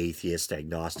an atheist,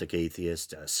 agnostic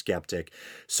atheist, a skeptic,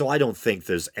 so I don't think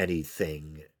there's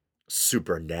anything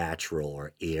supernatural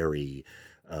or airy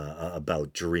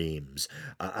about dreams.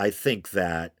 I think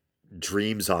that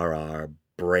dreams are our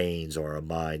brains or our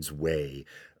mind's way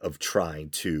of trying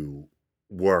to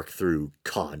work through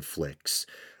conflicts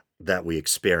that we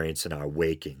experience in our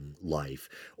waking life,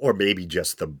 or maybe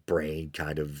just the brain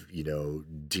kind of,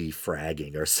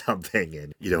 defragging or something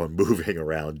and, moving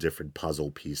around different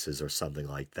puzzle pieces or something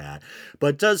like that. But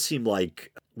it does seem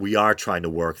like we are trying to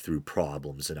work through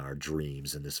problems in our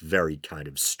dreams in this very kind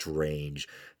of strange,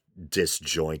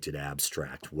 disjointed,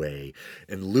 abstract way.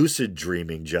 And lucid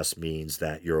dreaming just means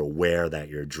that you're aware that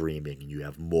you're dreaming and you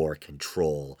have more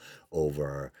control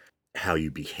over how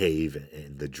you behave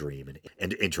in the dream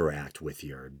and interact with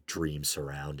your dream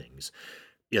surroundings.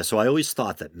 Yeah, so I always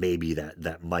thought that maybe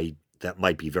that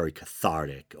might be very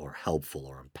cathartic or helpful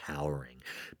or empowering,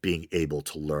 being able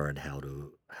to learn how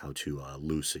to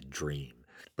lucid dream.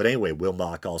 But anyway,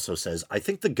 Wilmach also says, I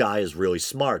think the guy is really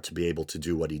smart to be able to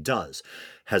do what he does,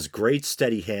 has great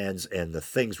steady hands and the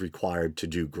things required to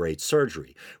do great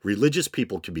surgery. Religious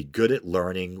people can be good at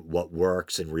learning what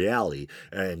works in reality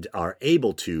and are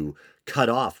able to cut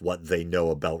off what they know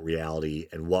about reality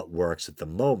and what works at the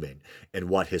moment and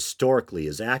what historically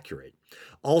is accurate.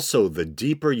 Also, the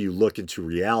deeper you look into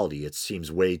reality, it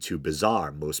seems way too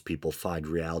bizarre. Most people find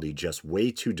reality just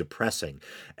way too depressing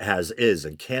as is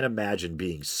and can't imagine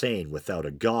being sane without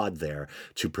a God there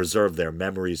to preserve their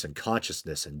memories and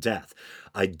consciousness in death.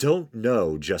 I don't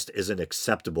know just isn't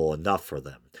acceptable enough for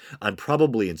them. I'm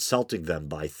probably insulting them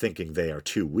by thinking they are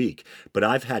too weak, but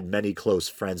I've had many close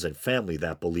friends and family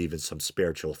that believe in some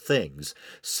spiritual things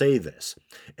say this,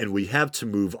 and we have to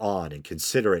move on and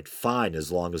consider it fine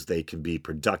as long as they can be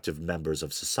productive members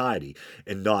of society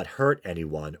and not hurt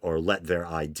anyone or let their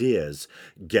ideas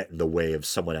get in the way of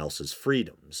someone else's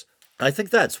freedoms. I think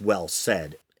that's well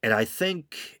said, and I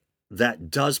think that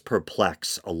does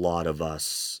perplex a lot of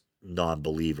us non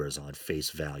believers on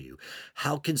face value.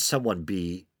 How can someone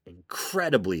be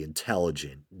incredibly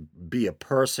intelligent, be a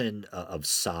person of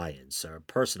science or a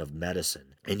person of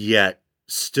medicine, and yet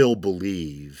still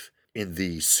believe in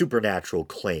the supernatural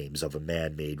claims of a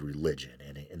man made religion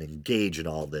and engage in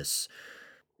all this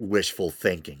wishful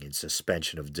thinking and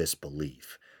suspension of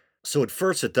disbelief? So at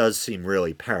first it does seem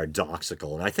really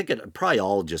paradoxical, and I think it probably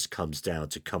all just comes down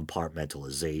to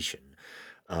compartmentalization.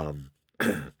 Um,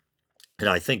 and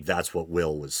I think that's what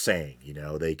Will was saying.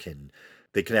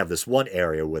 They can have this one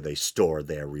area where they store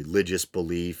their religious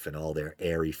belief and all their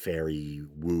airy fairy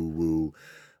woo woo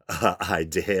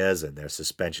ideas and their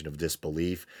suspension of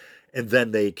disbelief, and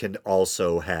then they can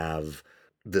also have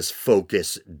this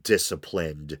focused,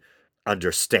 disciplined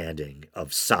understanding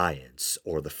of science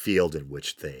or the field in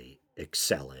which they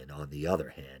excel in. On the other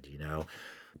hand.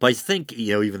 But I think,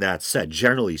 even that said,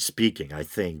 generally speaking, I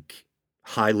think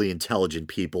highly intelligent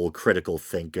people, critical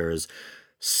thinkers,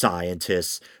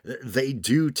 scientists, they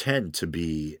do tend to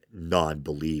be non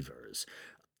believers.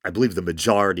 I believe the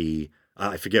majority,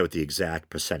 I forget what the exact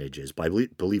percentage is, but I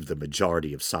believe the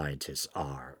majority of scientists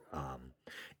are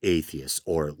atheists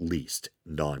or at least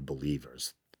non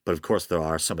believers. But of course, there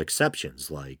are some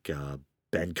exceptions like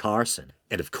Ben Carson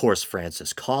and, of course,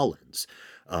 Francis Collins,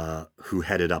 who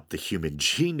headed up the Human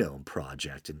Genome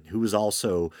Project and who was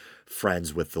also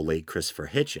friends with the late Christopher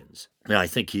Hitchens. And I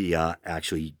think he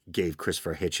actually gave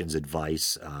Christopher Hitchens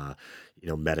advice,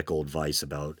 medical advice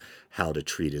about how to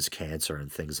treat his cancer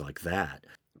and things like that.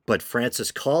 But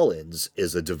Francis Collins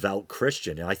is a devout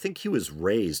Christian, and I think he was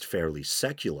raised fairly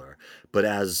secular. But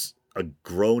as a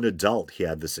grown adult, he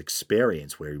had this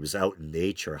experience where he was out in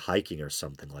nature hiking or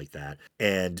something like that.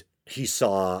 And he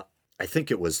saw, I think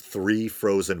it was three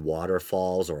frozen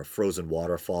waterfalls or a frozen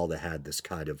waterfall that had this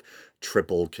kind of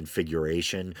triple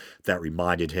configuration that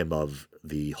reminded him of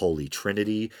the Holy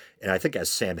Trinity. And I think, as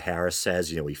Sam Harris says,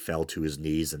 he fell to his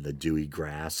knees in the dewy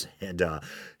grass and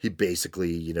he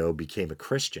basically, became a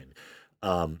Christian.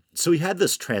 So he had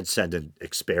this transcendent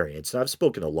experience. And I've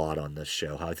spoken a lot on this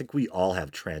show how I think we all have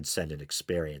transcendent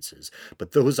experiences,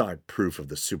 but those aren't proof of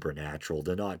the supernatural.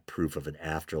 They're not proof of an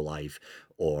afterlife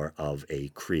or of a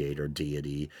creator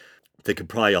deity. They could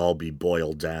probably all be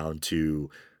boiled down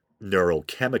to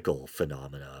neurochemical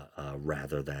phenomena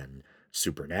rather than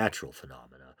supernatural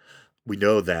phenomena. We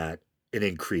know that an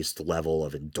increased level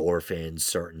of endorphins,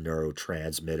 certain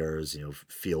neurotransmitters,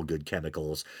 feel good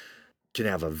chemicals, can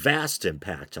have a vast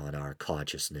impact on our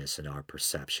consciousness and our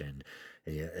perception.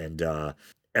 And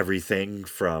everything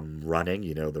from running,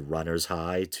 the runner's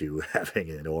high, to having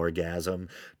an orgasm,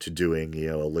 to doing,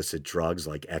 illicit drugs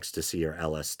like ecstasy or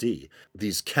LSD.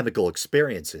 These chemical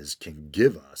experiences can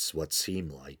give us what seem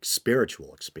like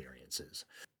spiritual experiences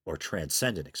or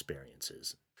transcendent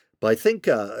experiences. But I think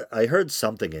I heard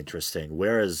something interesting.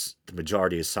 Whereas the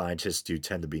majority of scientists do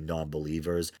tend to be non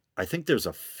believers, I think there's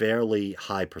a fairly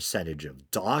high percentage of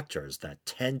doctors that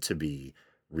tend to be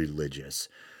religious.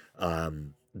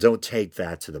 don't take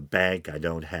that to the bank. I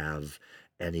don't have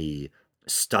any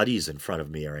studies in front of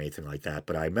me or anything like that,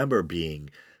 but I remember being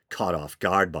caught off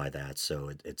guard by that,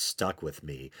 so it stuck with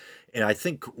me. And I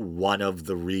think one of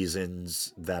the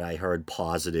reasons that I heard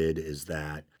posited is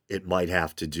that it might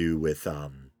have to do with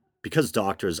because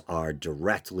doctors are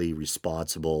directly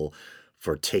responsible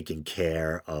for taking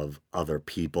care of other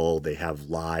people. They have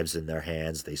lives in their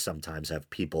hands. They sometimes have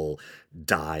people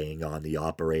dying on the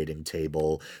operating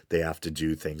table. They have to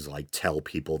do things like tell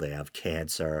people they have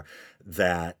cancer,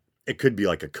 that it could be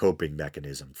like a coping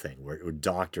mechanism thing where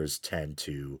doctors tend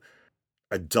to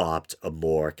adopt a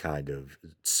more kind of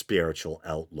spiritual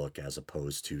outlook as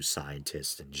opposed to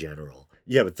scientists in general.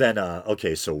 Yeah, but then,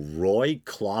 okay, so Roy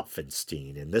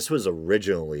Klopfenstein, and this was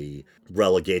originally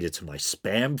relegated to my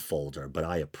spam folder, but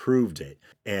I approved it.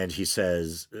 And he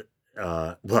says,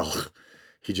 well,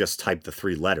 he just typed the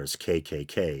three letters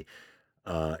KKK.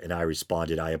 And I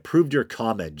responded, I approved your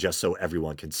comment just so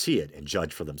everyone can see it and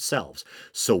judge for themselves.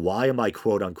 So why am I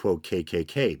quote unquote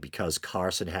KKK? Because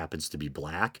Carson happens to be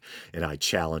black and I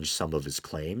challenge some of his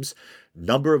claims.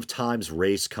 Number of times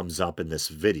race comes up in this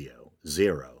video,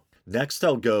 0. Next,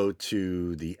 I'll go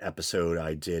to the episode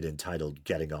I did entitled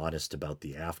Getting Honest About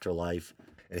the Afterlife.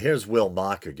 And here's Will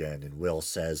Mock again. And Will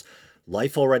says,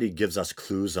 life already gives us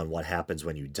clues on what happens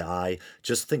when you die.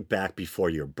 Just think back before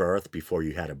your birth, before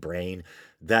you had a brain.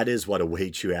 That is what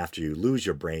awaits you after you lose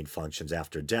your brain functions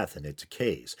after death and it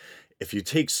decays. If you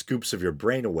take scoops of your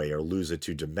brain away or lose it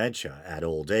to dementia at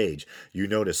old age, you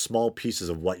notice small pieces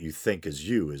of what you think is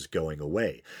you is going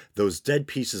away. Those dead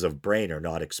pieces of brain are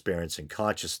not experiencing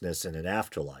consciousness in an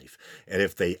afterlife. And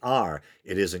if they are,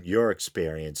 it isn't your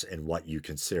experience in what you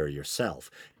consider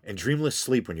yourself. And dreamless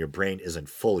sleep, when your brain isn't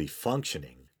fully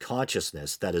functioning,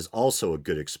 consciousness, that is also a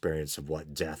good experience of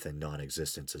what death and non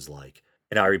existence is like.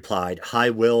 And I replied, hi,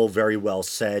 Will, very well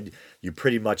said. You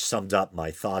pretty much summed up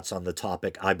my thoughts on the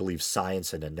topic. I believe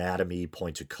science and anatomy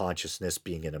point to consciousness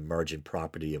being an emergent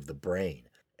property of the brain.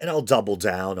 And I'll double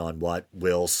down on what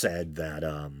Will said that,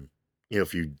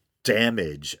 if you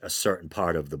damage a certain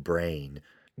part of the brain,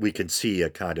 we can see a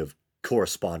kind of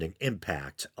corresponding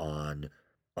impact on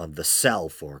the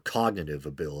self or cognitive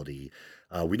ability.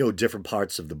 We know different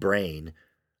parts of the brain,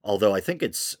 although I think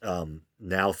it's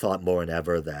now thought more than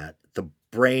ever that the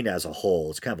brain as a whole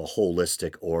is kind of a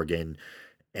holistic organ,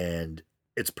 and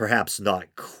it's perhaps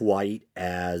not quite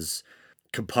as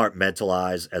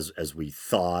compartmentalized as we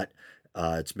thought.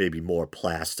 It's maybe more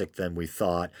plastic than we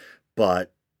thought,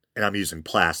 but and I'm using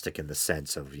plastic in the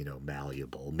sense of,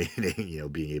 malleable, meaning,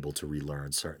 being able to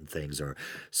relearn certain things or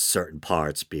certain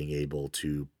parts being able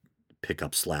to pick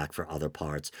up slack for other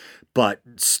parts. But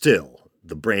still,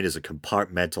 the brain is a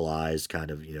compartmentalized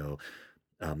kind of,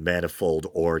 manifold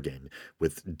organ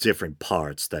with different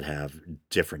parts that have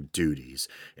different duties.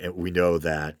 And we know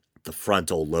that the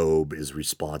frontal lobe is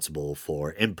responsible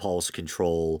for impulse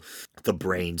control, the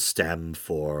brain stem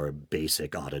for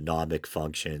basic autonomic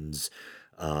functions,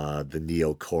 the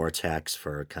neocortex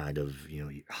for kind of,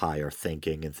 higher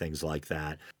thinking and things like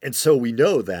that. And so we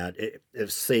know that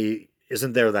if, say,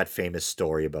 isn't there that famous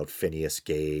story about Phineas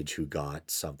Gage who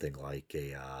got something like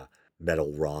a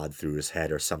metal rod through his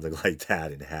head or something like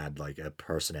that and had like a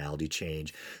personality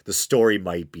change? The story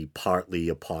might be partly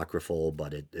apocryphal,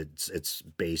 but it's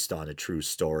based on a true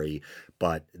story.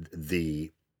 But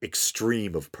the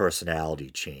extreme of personality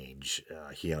change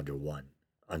he underwent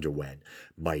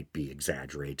might be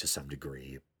exaggerated to some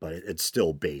degree, but it's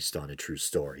still based on a true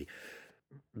story.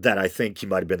 That I think he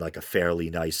might have been like a fairly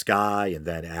nice guy, and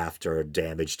then after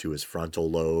damage to his frontal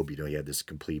lobe, he had this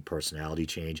complete personality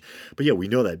change. But yeah, we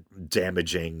know that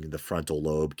damaging the frontal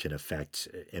lobe can affect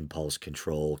impulse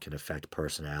control, can affect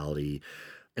personality.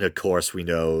 And of course, we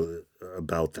know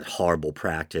about the horrible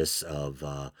practice of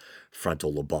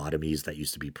frontal lobotomies that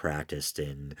used to be practiced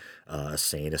in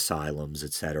insane asylums,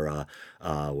 etc.,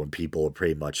 when people are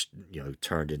pretty much,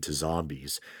 turned into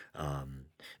zombies.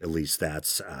 At least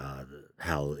that's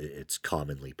how it's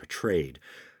commonly portrayed.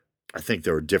 I think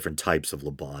there are different types of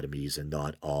lobotomies, and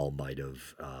not all might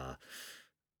have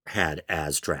had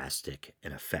as drastic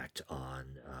an effect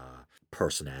on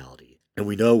personality. And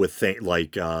we know with things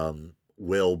like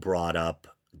Will brought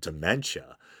up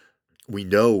dementia. We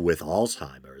know with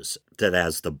Alzheimer's that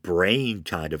as the brain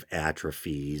kind of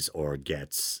atrophies or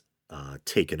gets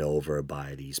taken over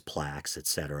by these plaques,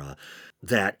 etc.,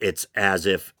 that it's as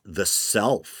if the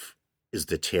self is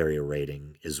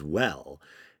deteriorating as well.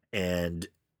 And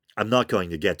I'm not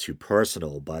going to get too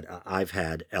personal, but I've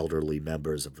had elderly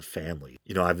members of the family.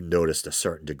 I've noticed a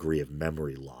certain degree of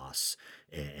memory loss,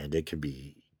 and it can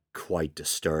be quite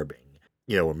disturbing.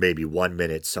 or maybe 1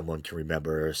 minute someone can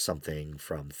remember something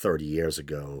from 30 years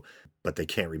ago, but they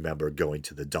can't remember going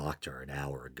to the doctor an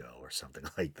hour ago or something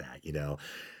like that.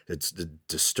 It's the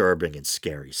disturbing and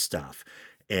scary stuff.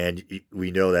 And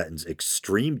we know that in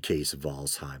extreme case of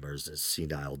Alzheimer's,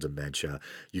 senile dementia,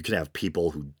 you can have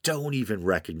people who don't even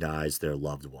recognize their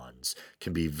loved ones,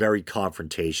 can be very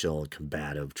confrontational and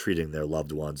combative, treating their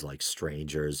loved ones like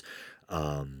strangers,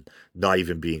 um, not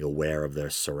even being aware of their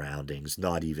surroundings,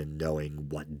 not even knowing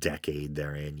what decade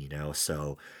they're in.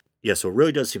 So, yeah, so it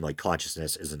really does seem like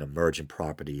consciousness is an emergent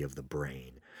property of the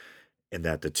brain and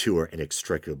that the two are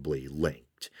inextricably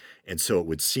linked. And so it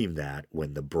would seem that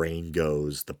when the brain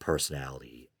goes, the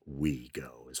personality, we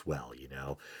go as well.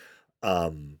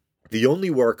 Um, the only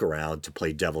workaround to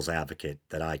play devil's advocate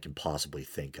that I can possibly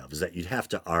think of is that you'd have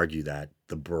to argue that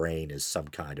the brain is some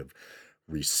kind of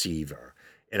receiver.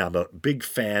 And I'm a big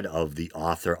fan of the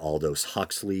author Aldous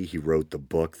Huxley. He wrote the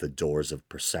book The Doors of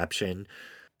Perception.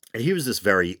 And he was this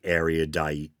very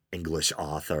erudite English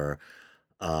author,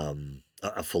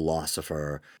 a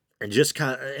philosopher, and just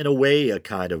kind of, in a way, a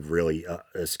kind of really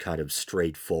this kind of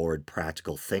straightforward,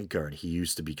 practical thinker. And he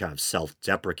used to be kind of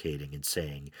self-deprecating and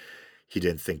saying he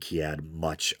didn't think he had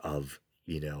much of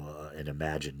an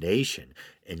imagination,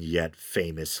 and yet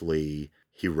famously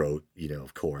he wrote,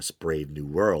 of course, Brave New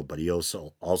World, but he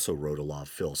also wrote a lot of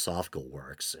philosophical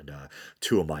works, and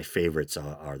two of my favorites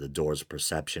are The Doors of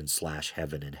Perception /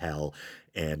 Heaven and Hell,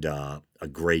 and a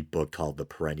great book called The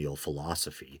Perennial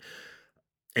Philosophy.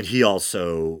 And he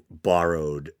also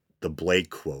borrowed the Blake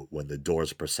quote: "When the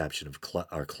doors of perception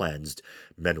are cleansed,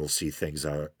 men will see things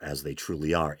as they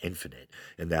truly are, infinite."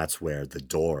 And that's where the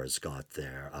Doors got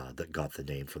that got the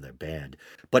name for their band.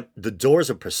 But the Doors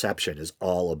of Perception is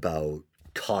all about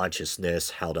consciousness,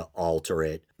 how to alter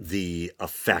it, the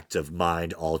effect of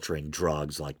mind altering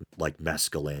drugs like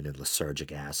mescaline and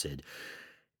lysergic acid,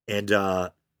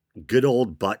 and good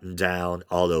old button down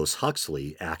Aldous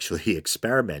Huxley actually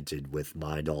experimented with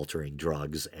mind altering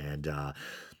drugs, and I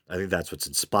think that's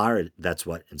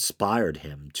what inspired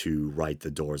him to write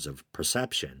The Doors of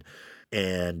Perception.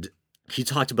 And he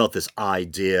talked about this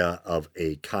idea of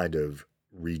a kind of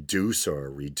reducer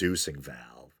or reducing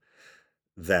valve,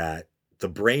 that the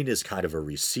brain is kind of a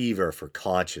receiver for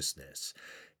consciousness.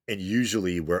 And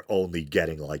usually we're only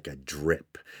getting like a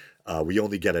drip. We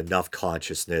only get enough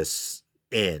consciousness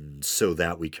in so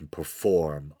that we can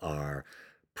perform our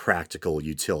practical,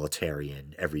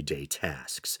 utilitarian, everyday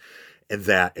tasks. And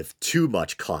that if too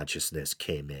much consciousness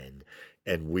came in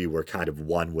and we were kind of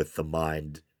one with the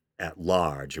mind at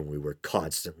large and we were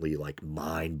constantly like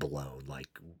mind blown, like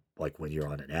when you're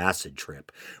on an acid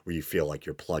trip where you feel like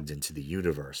you're plugged into the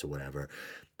universe or whatever,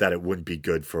 that it wouldn't be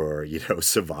good for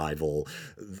survival,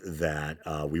 that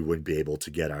we wouldn't be able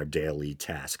to get our daily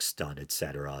tasks done,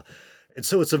 etc. And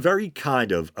so it's a very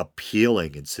kind of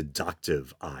appealing and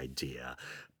seductive idea,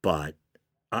 but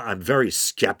I'm very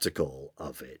skeptical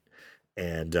of it.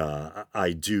 And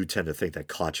I do tend to think that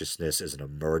consciousness is an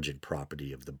emergent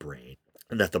property of the brain,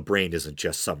 and that the brain isn't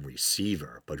just some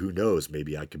receiver, but who knows,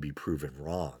 maybe I could be proven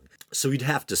wrong. So you'd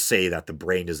have to say that the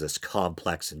brain is this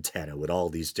complex antenna with all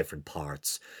these different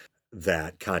parts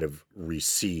that kind of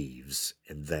receives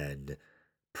and then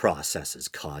processes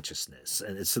consciousness.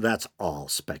 And so that's all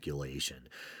speculation.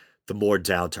 The more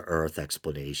down to earth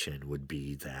explanation would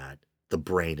be that the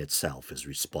brain itself is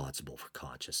responsible for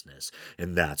consciousness.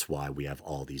 And that's why we have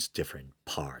all these different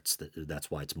parts.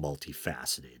 That's why it's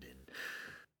multifaceted,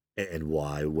 and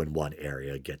why when one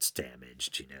area gets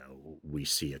damaged, we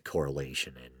see a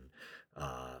correlation in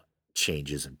uh,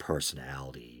 changes in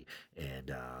personality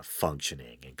and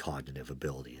functioning and cognitive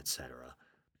ability, etc.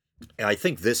 And I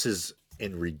think this is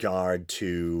in regard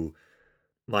to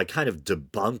my kind of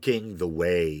debunking the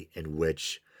way in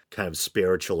which kind of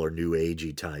spiritual or new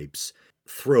agey types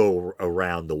throw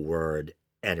around the word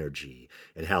energy,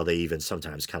 and how they even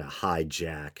sometimes kind of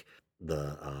hijack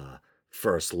the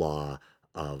first law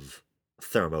of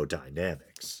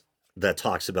thermodynamics that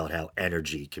talks about how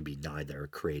energy can be neither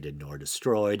created nor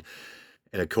destroyed.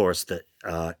 And of course, the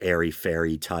airy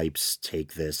fairy types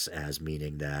take this as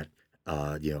meaning that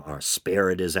our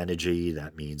spirit is energy.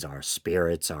 That means our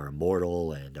spirits are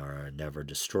immortal and are never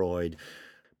destroyed.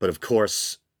 But of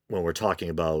course, when we're talking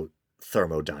about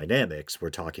thermodynamics, we're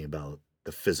talking about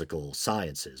the physical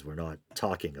sciences. We're not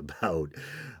talking about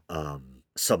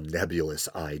some nebulous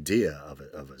idea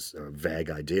or vague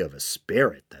idea of a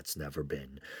spirit that's never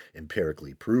been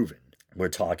empirically proven. We're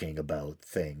talking about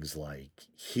things like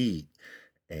heat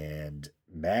and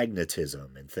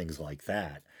magnetism and things like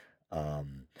that,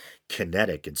 um,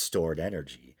 kinetic and stored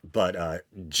energy. But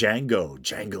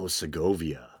Django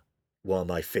Segovia, one of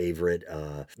my favorite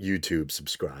YouTube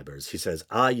subscribers. He says,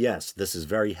 "Ah, yes, this is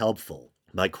very helpful.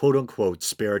 My quote unquote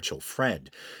spiritual friend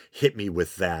hit me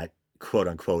with that quote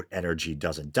unquote energy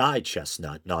doesn't die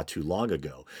chestnut not too long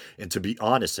ago. And to be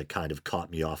honest, it kind of caught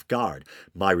me off guard.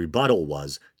 My rebuttal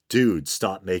was, dude,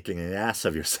 stop making an ass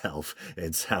of yourself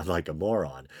and sound like a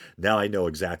moron. Now I know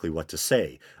exactly what to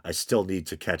say. I still need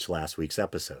to catch last week's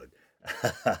episode."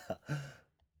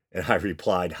 And I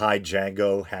replied, "Hi,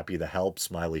 Django. Happy to help.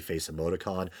 Smiley face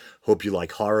emoticon. Hope you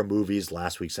like horror movies.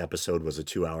 Last week's episode was a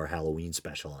 2 hour Halloween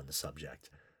special on the subject."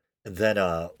 And then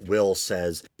Will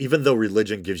says, even though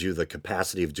religion gives you the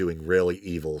capacity of doing really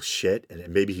evil shit, and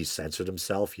maybe he censored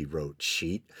himself, he wrote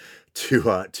sheet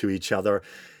to each other.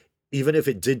 Even if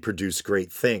it did produce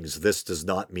great things, this does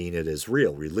not mean it is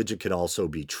real. Religion can also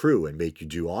be true and make you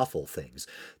do awful things.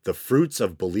 The fruits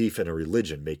of belief in a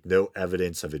religion make no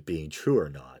evidence of it being true or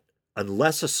not.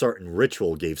 Unless a certain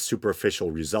ritual gave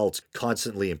superficial results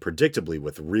constantly and predictably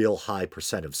with real high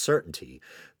percent of certainty,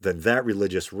 then that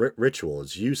religious ritual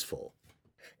is useful.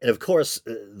 And of course,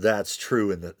 that's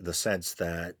true in the sense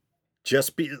that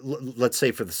let's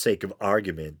say for the sake of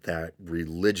argument, that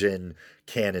religion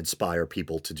can inspire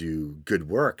people to do good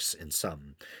works in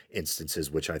some instances,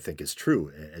 which I think is true.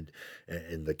 And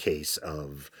in the case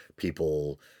of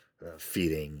people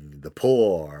feeding the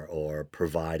poor or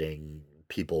providing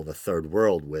people in the third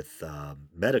world with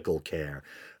medical care,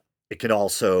 it can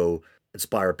also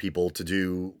inspire people to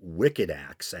do wicked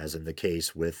acts, as in the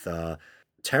case with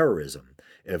terrorism.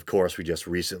 And of course, we just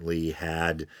recently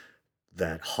had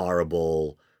that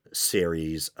horrible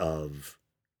series of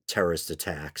terrorist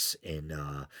attacks in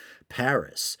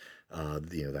Paris.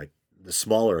 Like the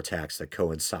smaller attacks that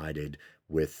coincided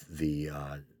with the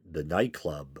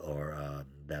nightclub or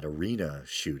that arena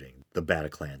shooting, the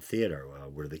Bataclan Theater,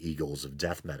 where the Eagles of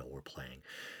Death Metal were playing.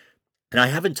 And I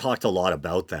haven't talked a lot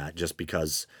about that just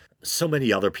because so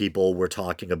many other people were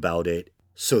talking about it.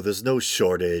 So there's no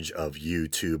shortage of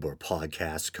YouTube or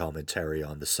podcast commentary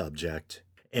on the subject.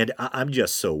 And I'm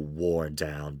just so worn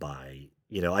down by,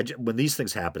 when these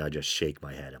things happen, I just shake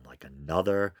my head. I'm like,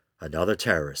 another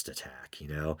terrorist attack.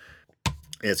 And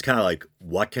it's kind of like,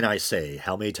 what can I say?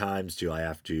 How many times do I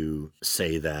have to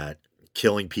say that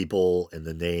killing people in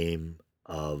the name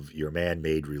of your man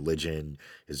made religion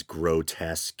is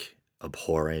grotesque,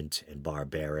 abhorrent, and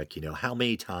barbaric? How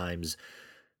many times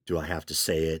do I have to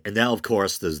say it? And now, of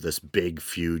course, there's this big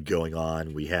feud going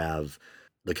on. We have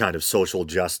the kind of social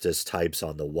justice types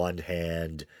on the one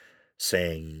hand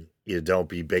saying, don't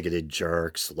be bigoted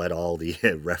jerks, let all the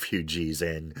refugees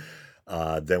in.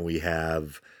 Then we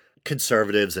have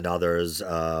conservatives and others,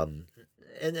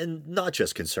 and not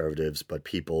just conservatives, but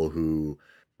people who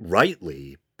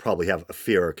rightly probably have a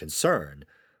fear or concern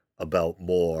about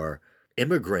more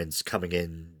immigrants coming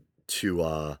in to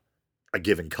a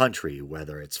given country,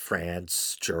 whether it's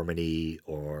France, Germany,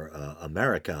 or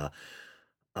America,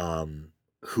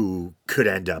 who could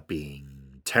end up being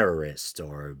terrorists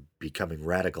or becoming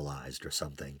radicalized or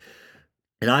something.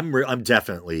 And I'm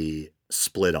definitely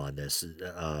split on this.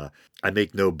 I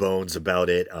make no bones about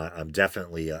it. I'm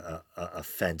definitely a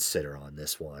fence sitter on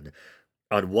this one.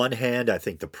 On one hand, I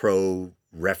think the pro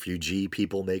refugee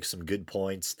people make some good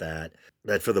points that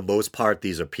for the most part,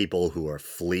 these are people who are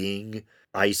fleeing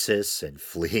ISIS and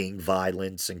fleeing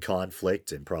violence and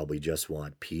conflict and probably just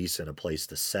want peace and a place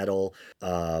to settle.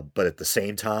 But at the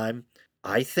same time,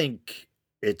 I think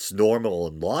it's normal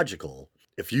and logical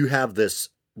if you have this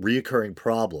reoccurring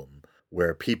problem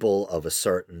where people of a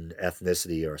certain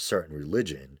ethnicity or a certain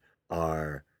religion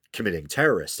are committing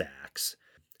terrorist acts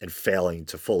and failing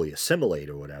to fully assimilate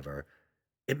or whatever,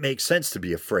 it makes sense to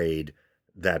be afraid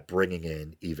that bringing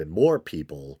in even more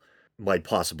people might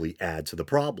possibly add to the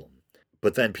problem.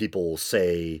 But then people will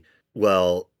say,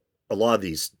 well, a lot of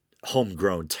these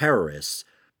homegrown terrorists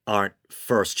aren't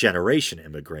first generation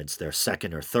immigrants, they're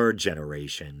second or third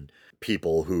generation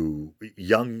people who,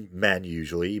 young men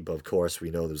usually, but of course we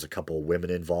know there's a couple of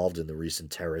women involved in the recent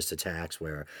terrorist attacks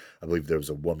where I believe there was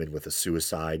a woman with a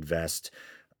suicide vest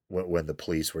when the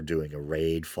police were doing a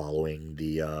raid following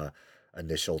the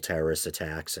initial terrorist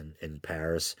attacks in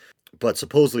Paris. But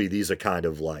supposedly these are kind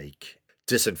of like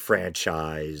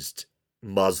disenfranchised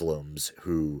Muslims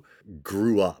who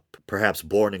grew up, perhaps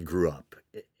born and grew up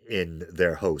in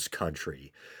their host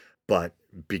country, but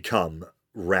become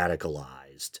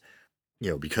radicalized,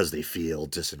 because they feel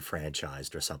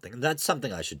disenfranchised or something. And that's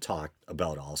something I should talk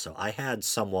about also. I had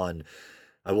someone,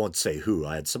 I won't say who,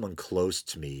 I had someone close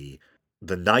to me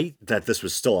the night that this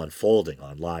was still unfolding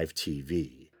on live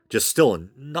TV, just still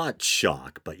in not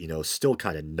shock, but, still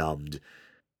kind of numbed,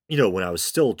 when I was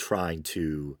still trying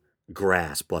to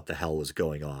grasp what the hell was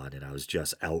going on, and I was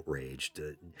just outraged.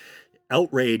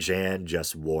 Outraged and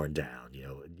just worn down,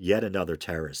 yet another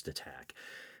terrorist attack.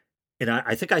 And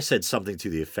I think I said something to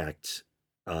the effect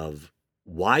of,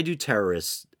 why do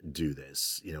terrorists do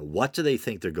this? What do they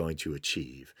think they're going to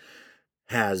achieve?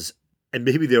 Has, and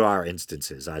maybe there are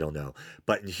instances, I don't know,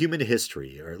 but in human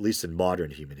history, or at least in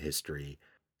modern human history,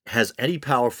 has any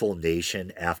powerful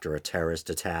nation after a terrorist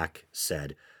attack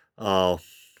said, oh,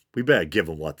 we better give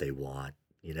them what they want?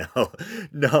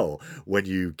 No, when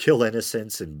you kill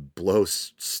innocents and blow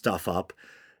stuff up,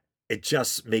 it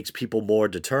just makes people more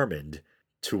determined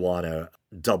to want to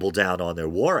double down on their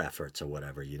war efforts or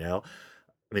whatever. I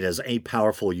mean, has any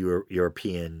powerful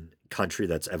European country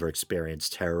that's ever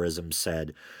experienced terrorism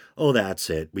said, oh, that's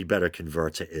it, we better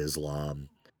convert to Islam,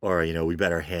 or, we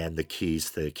better hand the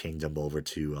keys to the kingdom over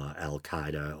to Al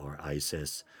Qaeda or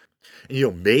ISIS?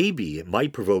 And, maybe it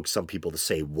might provoke some people to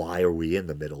say, why are we in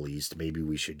the Middle East? Maybe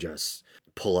we should just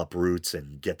pull up roots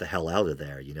and get the hell out of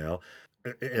there?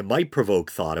 It might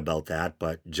provoke thought about that,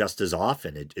 but just as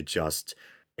often, it just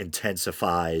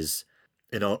intensifies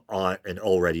an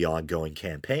already ongoing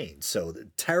campaign. So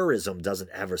terrorism doesn't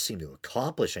ever seem to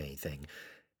accomplish anything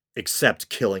except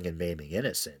killing and maiming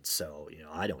innocents. So,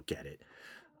 I don't get it.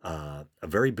 A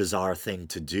very bizarre thing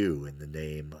to do in the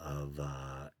name of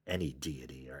any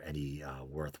deity or any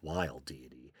worthwhile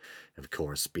deity. Of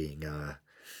course, being a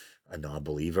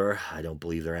non-believer, I don't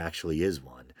believe there actually is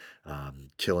one.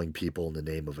 Killing people in the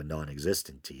name of a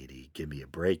non-existent deity, give me a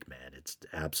break, man. It's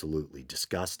absolutely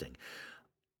disgusting.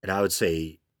 And I would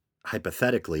say,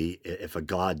 hypothetically, if a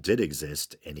God did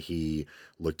exist and he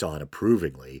looked on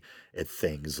approvingly at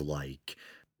things like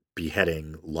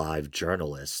beheading live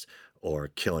journalists or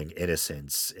killing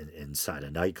innocents inside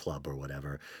a nightclub or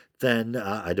whatever, then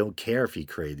I don't care if he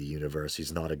created the universe.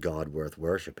 He's not a God worth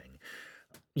worshiping.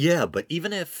 Yeah, but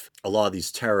even if a lot of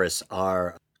these terrorists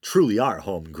truly are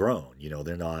homegrown,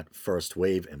 they're not first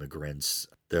wave immigrants.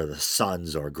 They're the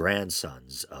sons or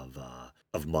grandsons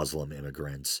of Muslim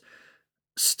immigrants.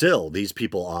 Still, these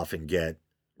people often get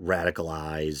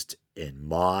radicalized in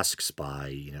mosques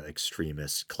by,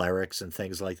 extremist clerics and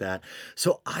things like that.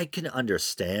 So I can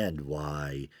understand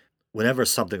why whenever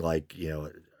something like,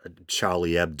 a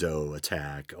Charlie Hebdo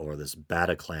attack or this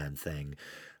Bataclan thing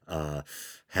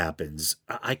happens,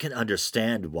 I can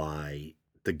understand why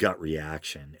the gut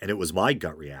reaction, and it was my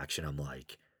gut reaction, I'm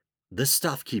like, this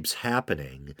stuff keeps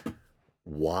happening.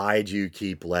 Why do you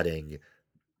keep letting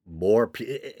more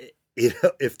people?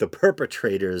 If the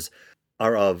perpetrators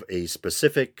are of a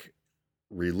specific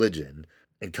religion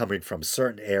and coming from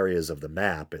certain areas of the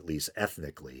map, at least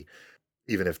ethnically,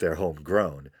 even if they're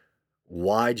homegrown,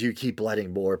 why do you keep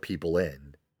letting more people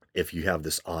in if you have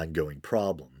this ongoing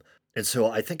problem? And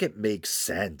so I think it makes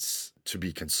sense to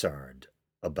be concerned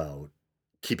about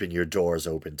keeping your doors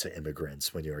open to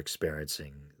immigrants when you're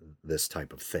experiencing this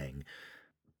type of thing.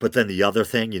 But then the other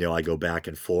thing, I go back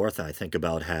and forth. I think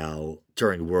about how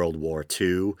during World War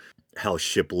II, how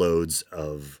shiploads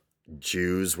of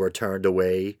Jews were turned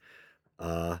away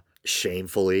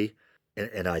shamefully.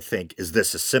 And I think, is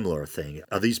this a similar thing?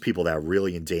 Are these people that are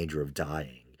really in danger of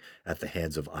dying at the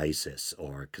hands of ISIS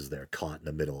or because they're caught in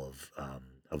the middle of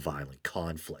a violent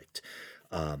conflict?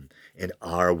 And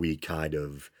are we kind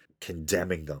of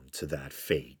condemning them to that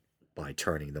fate by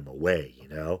turning them away?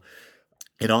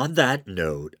 And on that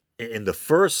note, in the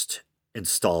first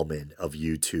installment of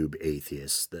YouTube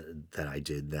Atheist that I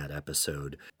did in that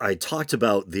episode, I talked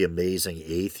about the amazing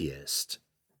atheist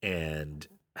and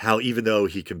how even though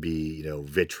he can be,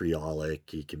 vitriolic,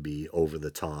 he can be over the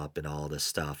top and all this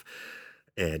stuff,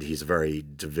 and he's a very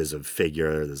divisive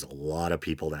figure. There's a lot of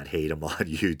people that hate him on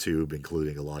YouTube,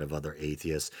 including a lot of other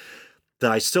atheists,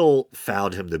 that I still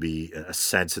found him to be a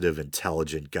sensitive,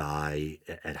 intelligent guy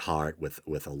at heart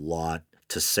with a lot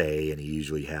to say, and he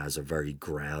usually has a very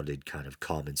grounded kind of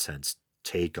common sense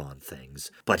take on things.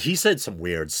 But he said some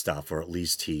weird stuff, or at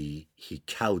least he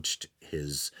couched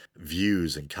his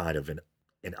views in kind of an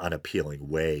unappealing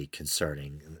way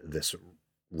concerning this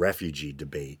refugee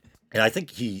debate. And I think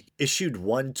he issued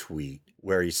one tweet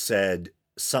where he said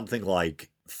something like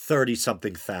 30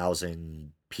 something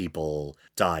thousand people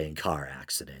die in car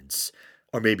accidents.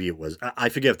 Or maybe it was, I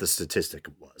forget what the statistic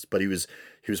was, but he was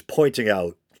pointing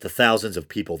out the thousands of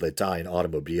people that die in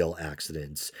automobile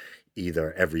accidents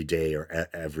either every day or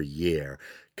every year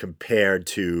compared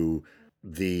to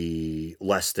the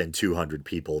less than 200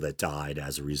 people that died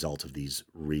as a result of these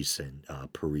recent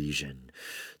Parisian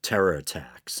terror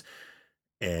attacks.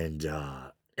 And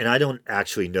I don't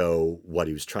actually know what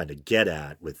he was trying to get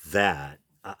at with that.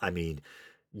 I mean,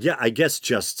 yeah, I guess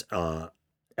just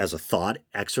as a thought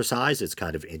exercise, it's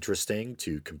kind of interesting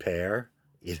to compare,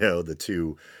 the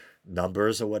two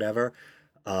numbers or whatever.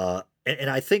 And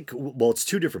I think, well, it's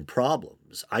two different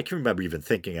problems. I can remember even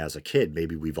thinking as a kid,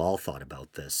 maybe we've all thought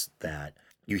about this, that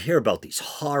you hear about these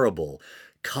horrible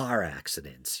car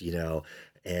accidents,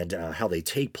 and how they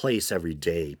take place every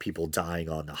day, people dying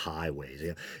on the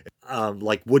highways.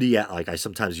 Like like I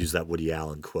sometimes use that Woody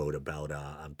Allen quote about,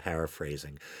 I'm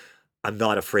paraphrasing, I'm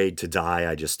not afraid to die.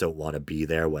 I just don't want to be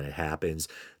there when it happens.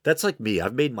 That's like me.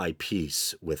 I've made my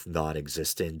peace with non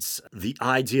existence. The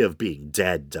idea of being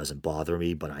dead doesn't bother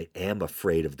me, but I am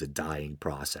afraid of the dying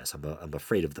process. I'm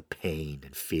afraid of the pain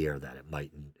and fear that it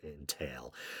might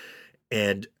entail.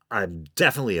 And I'm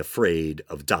definitely afraid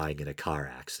of dying in a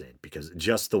car accident because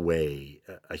just the way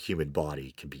a human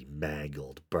body can be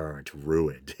mangled, burnt,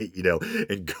 ruined,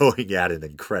 and going at an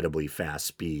incredibly fast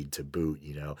speed to boot,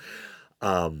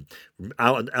 um,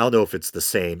 I don't know if it's the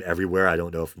same everywhere. I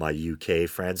don't know if my UK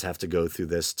friends have to go through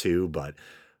this too, but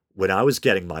when I was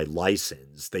getting my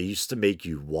license, they used to make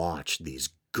you watch these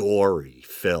gory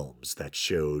films that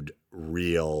showed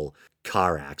real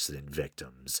car accident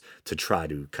victims to try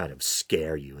to kind of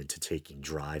scare you into taking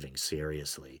driving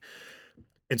seriously.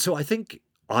 And so I think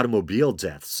automobile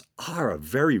deaths are a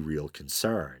very real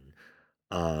concern.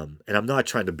 And I'm not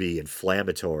trying to be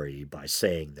inflammatory by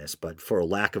saying this, but for a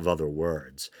lack of other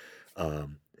words,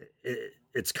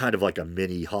 it's kind of like a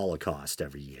mini Holocaust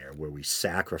every year where we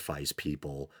sacrifice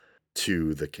people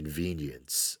to the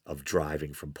convenience of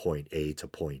driving from point A to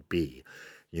point B.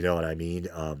 You know what I mean?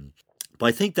 But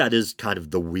I think that is kind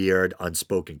of the weird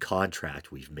unspoken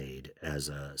contract we've made as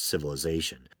a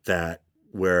civilization that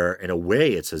where in a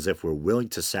way it's as if we're willing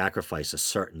to sacrifice a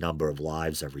certain number of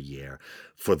lives every year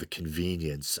for the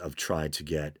convenience of trying to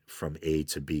get from A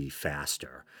to B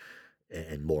faster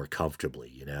and more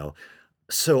comfortably,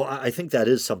 So I think that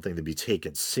is something to be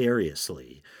taken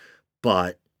seriously,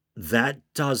 but that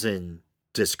doesn't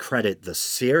discredit the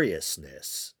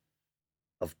seriousness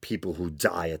of people who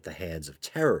die at the hands of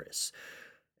terrorists.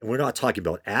 And we're not talking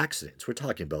about accidents. We're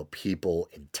talking about people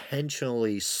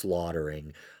intentionally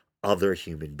slaughtering other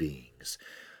human beings.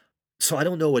 So I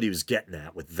don't know what he was getting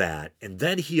at with that. And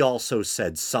then he also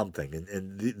said something,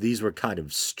 and these were kind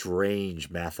of strange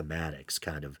mathematics,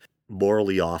 kind of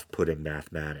morally off putting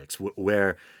mathematics,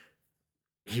 where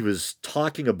he was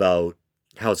talking about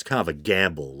how it's kind of a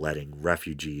gamble letting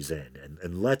refugees in.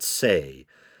 And let's say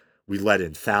we let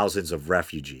in thousands of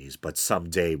refugees, but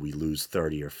someday we lose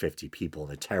 30 or 50 people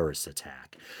in a terrorist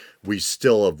attack. We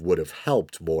still would have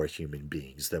helped more human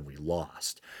beings than we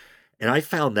lost. And I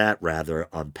found that rather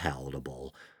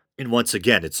unpalatable. And once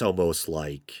again, it's almost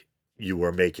like you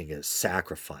were making a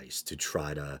sacrifice to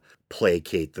try to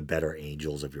placate the better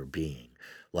angels of your being.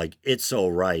 Like, it's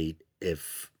all right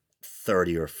if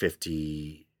 30 or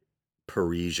 50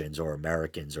 Parisians or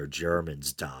Americans or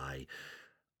Germans die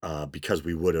because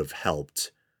we would have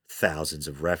helped thousands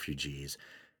of refugees.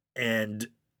 And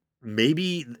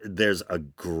maybe there's a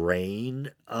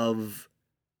grain of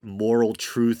moral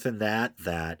truth in that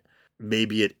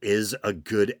maybe it is a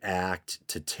good act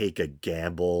to take a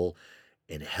gamble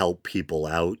and help people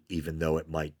out, even though it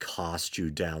might cost you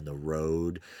down the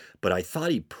road. But I thought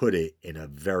he put it in a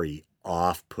very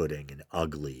off putting and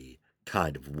ugly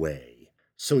kind of way.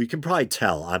 So you can probably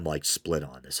tell I'm like split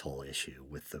on this whole issue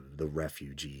with the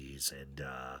refugees and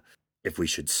if we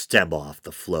should stem off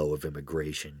the flow of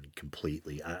immigration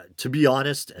completely. To be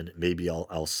honest, and maybe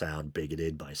I'll sound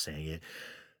bigoted by saying it,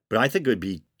 but I think it would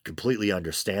be completely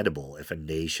understandable if a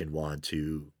nation wanted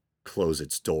to close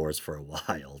its doors for a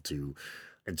while to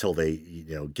until they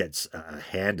gets a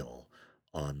handle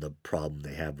on the problem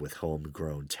they have with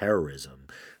homegrown terrorism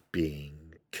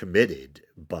being committed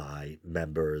by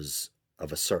members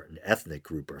of a certain ethnic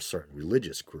group or a certain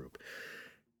religious group.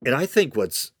 And I think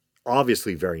what's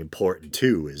obviously very important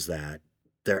too is that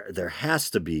there has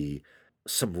to be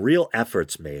some real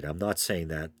efforts made. I'm not saying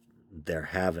that there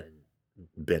haven't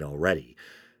been already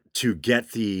to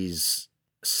get these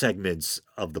segments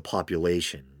of the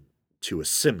population to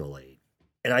assimilate.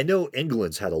 And I know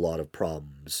England's had a lot of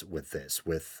problems with this,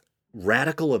 with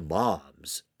radical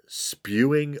imams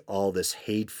spewing all this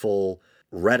hateful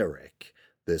rhetoric,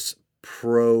 this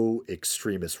pro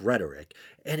extremist rhetoric,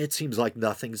 and it seems like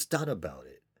nothing's done about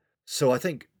it. So I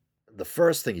think the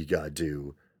first thing you got to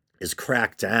do is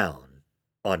crack down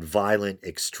on violent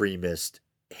extremist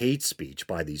hate speech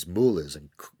by these mullahs and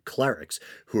clerics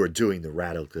who are doing the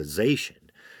radicalization.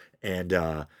 And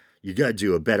you got to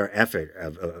do a better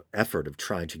effort of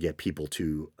trying to get people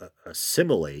to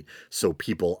assimilate so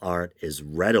people aren't as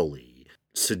readily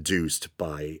seduced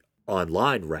by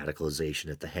online radicalization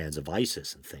at the hands of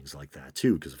ISIS and things like that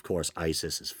too, because of course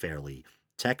ISIS is fairly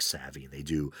tech savvy and they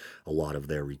do a lot of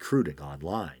their recruiting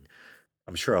online.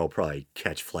 I'm sure I'll probably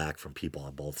catch flack from people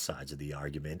on both sides of the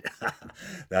argument.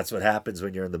 That's what happens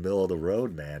when you're in the middle of the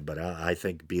road, man. But I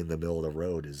think being in the middle of the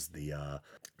road is the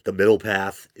middle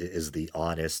path is the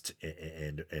honest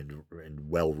and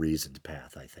well reasoned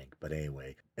path, I think. But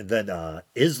anyway, and then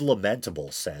is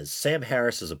lamentable says Sam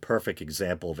Harris is a perfect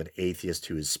example of an atheist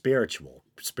who is spiritual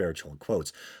in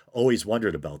quotes. Always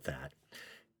wondered about that.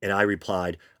 And I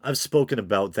replied, I've spoken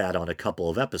about that on a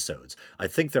couple of episodes. I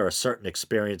think there are certain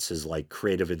experiences like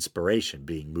creative inspiration,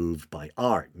 being moved by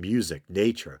art, music,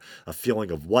 nature, a feeling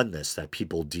of oneness that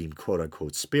people deem quote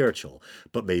unquote spiritual,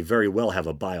 but may very well have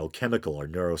a biochemical or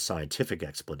neuroscientific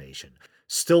explanation.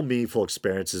 Still meaningful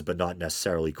experiences, but not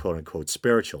necessarily quote unquote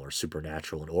spiritual or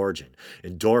supernatural in origin.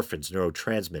 Endorphins,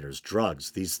 neurotransmitters,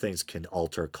 drugs, these things can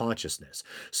alter consciousness.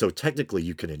 So technically,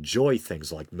 you can enjoy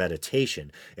things like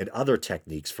meditation and other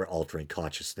techniques for altering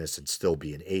consciousness and still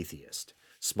be an atheist.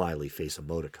 Smiley face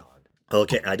emoticon.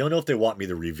 Okay, I don't know if they want me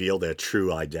to reveal their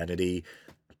true identity,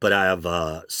 but I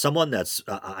have someone that's,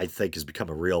 I think, has become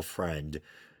a real friend,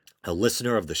 a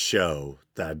listener of the show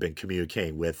that I've been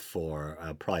communicating with for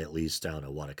probably at least, I don't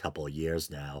know, what, a couple of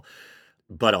years now.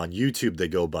 But on YouTube, they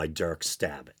go by Dirk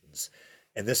Stabbins.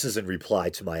 And this is in reply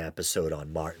to my episode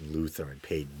on Martin Luther and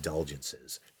paid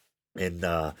indulgences. And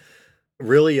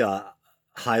really a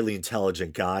highly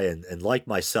intelligent guy, and like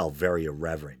myself, very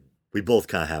irreverent. We both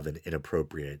kind of have an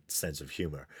inappropriate sense of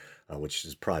humor, which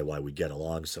is probably why we get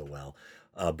along so well.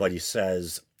 But he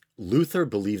says, Luther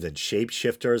believed in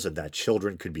shapeshifters and that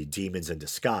children could be demons in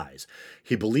disguise.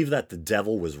 He believed that the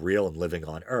devil was real and living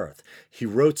on earth. He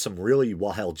wrote some really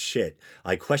wild shit.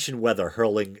 I question whether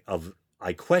hurling of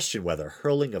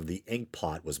the ink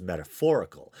pot was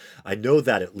metaphorical. I know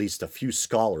that at least a few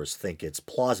scholars think it's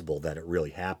plausible that it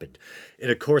really happened.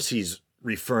 And of course he's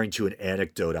referring to an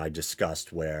anecdote I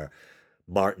discussed where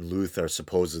Martin Luther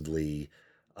supposedly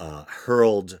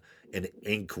hurled an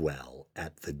inkwell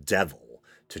at the devil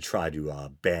to try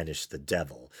to banish the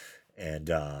devil. And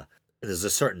there's a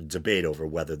certain debate over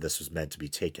whether this was meant to be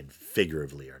taken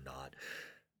figuratively or not.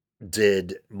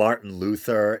 Did Martin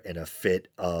Luther, in a fit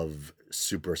of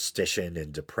superstition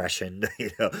and depression,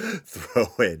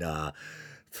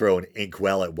 throw an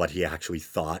inkwell at what he actually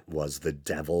thought was the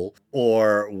devil,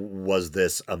 or was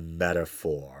this a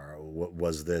metaphor?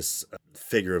 Was this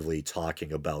figuratively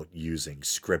talking about using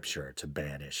scripture to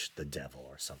banish the devil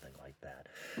or something like that?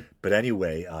 But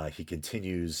anyway, he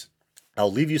continues.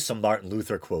 I'll leave you some Martin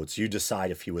Luther quotes. You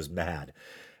decide if he was mad.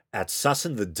 At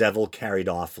Sussen, the devil carried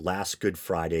off last Good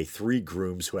Friday 3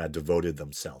 grooms who had devoted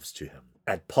themselves to him.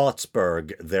 At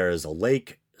Pottsburg, there is a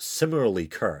lake similarly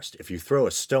cursed. If you throw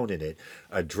a stone in it,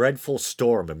 a dreadful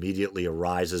storm immediately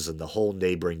arises and the whole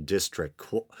neighboring district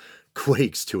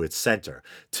quakes to its center.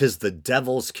 'Tis the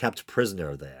devil's kept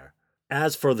prisoner there.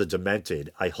 As for the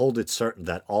demented, I hold it certain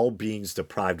that all beings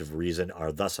deprived of reason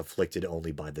are thus afflicted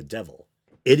only by the devil.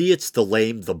 Idiots, the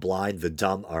lame, the blind, the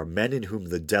dumb are men in whom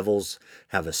the devils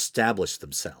have established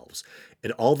themselves,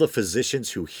 and all the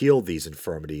physicians who heal these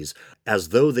infirmities, as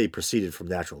though they proceeded from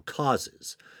natural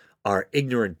causes, are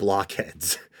ignorant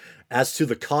blockheads. As to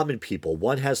the common people,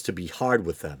 one has to be hard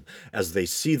with them, as they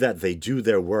see that they do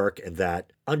their work, and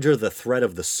that, under the threat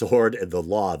of the sword and the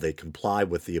law, they comply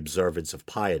with the observance of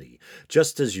piety,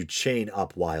 just as you chain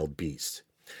up wild beasts.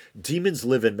 Demons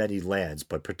live in many lands,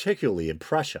 but particularly in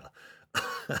Prussia.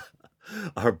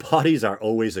 Our bodies are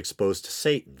always exposed to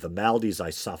Satan. The maladies I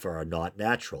suffer are not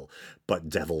natural, but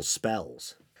devil's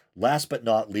spells. Last but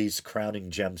not least,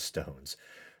 crowning gemstones.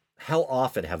 How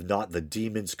often have not the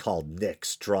demons called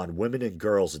Nyx drawn women and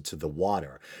girls into the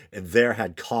water, and there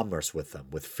had commerce with them,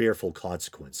 with fearful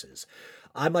consequences?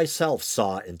 I myself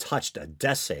saw and touched a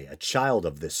Desse, a child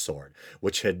of this sort,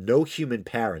 which had no human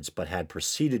parents but had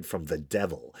proceeded from the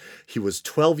devil. He was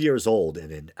 12 years old and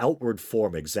in outward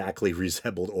form exactly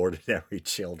resembled ordinary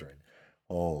children.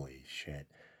 Holy shit.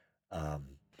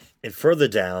 And further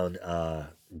down,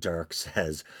 Dirk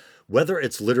says, whether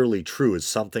it's literally true is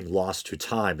something lost to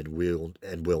time and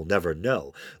we'll never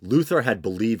know. Luther had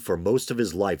believed for most of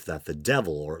his life that the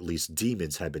devil, or at least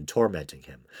demons, had been tormenting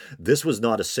him. This was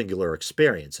not a singular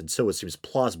experience, and so it seems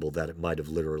plausible that it might have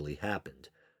literally happened.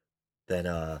 Then,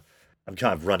 I'm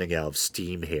kind of running out of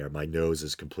steam here. My nose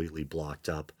is completely blocked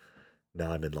up.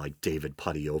 Now I'm in like David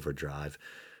Putty overdrive.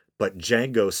 But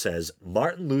Django says,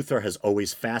 Martin Luther has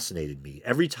always fascinated me.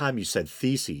 Every time you said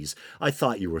theses, I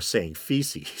thought you were saying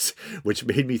feces, which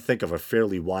made me think of a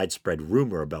fairly widespread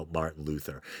rumor about Martin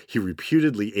Luther. He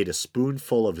reputedly ate a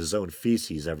spoonful of his own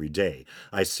feces every day.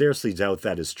 I seriously doubt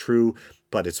that is true,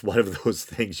 but it's one of those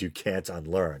things you can't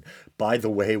unlearn. By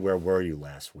the way, where were you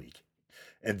last week?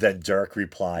 And then Dirk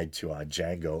replied to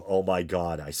Django, oh my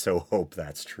God, I so hope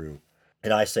that's true.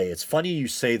 And I say, it's funny you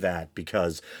say that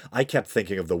because I kept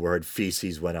thinking of the word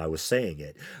feces when I was saying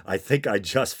it. I think I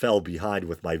just fell behind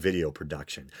with my video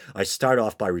production. I start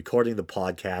off by recording the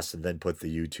podcast and then put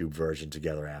the YouTube version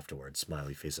together afterwards.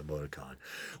 Smiley face emoticon.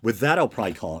 With that, I'll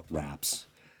probably call it wraps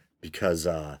because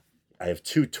I have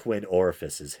two twin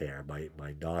orifices here,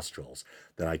 my nostrils,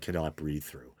 that I cannot breathe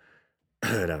through.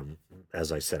 And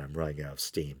as I said, I'm running out of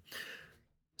steam.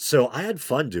 So I had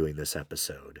fun doing this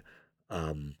episode.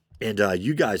 And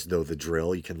you guys know the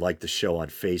drill. You can like the show on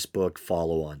Facebook,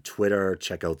 follow on Twitter,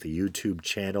 check out the YouTube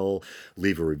channel,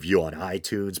 leave a review on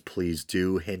iTunes. Please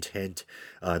do, hint, hint.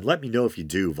 And let me know if you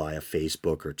do via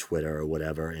Facebook or Twitter or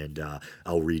whatever, and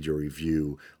I'll read your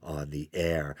review on the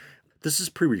air. This is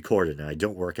pre recorded, and I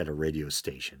don't work at a radio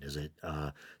station. Is it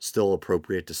still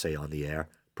appropriate to say on the air?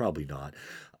 Probably not.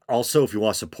 Also, if you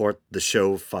want to support the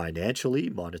show financially,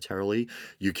 monetarily,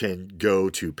 you can go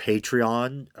to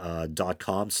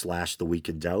patreon.com/The Week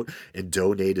in Doubt and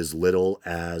donate as little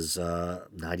as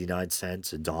 99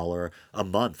 cents, $1 a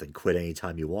month, and quit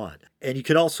anytime you want. And you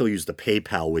can also use the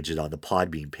PayPal widget on the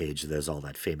Podbean page. There's all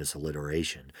that famous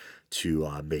alliteration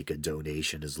to make a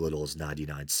donation as little as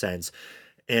 99 cents.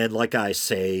 And like I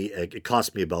say, it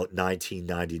cost me about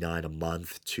 $19.99 a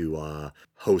month to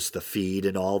host the feed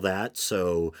and all that.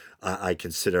 So I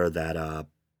consider that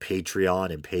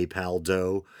Patreon and PayPal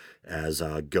dough as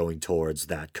going towards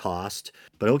that cost.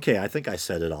 But okay, I think I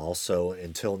said it all. So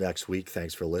until next week,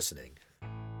 thanks for listening.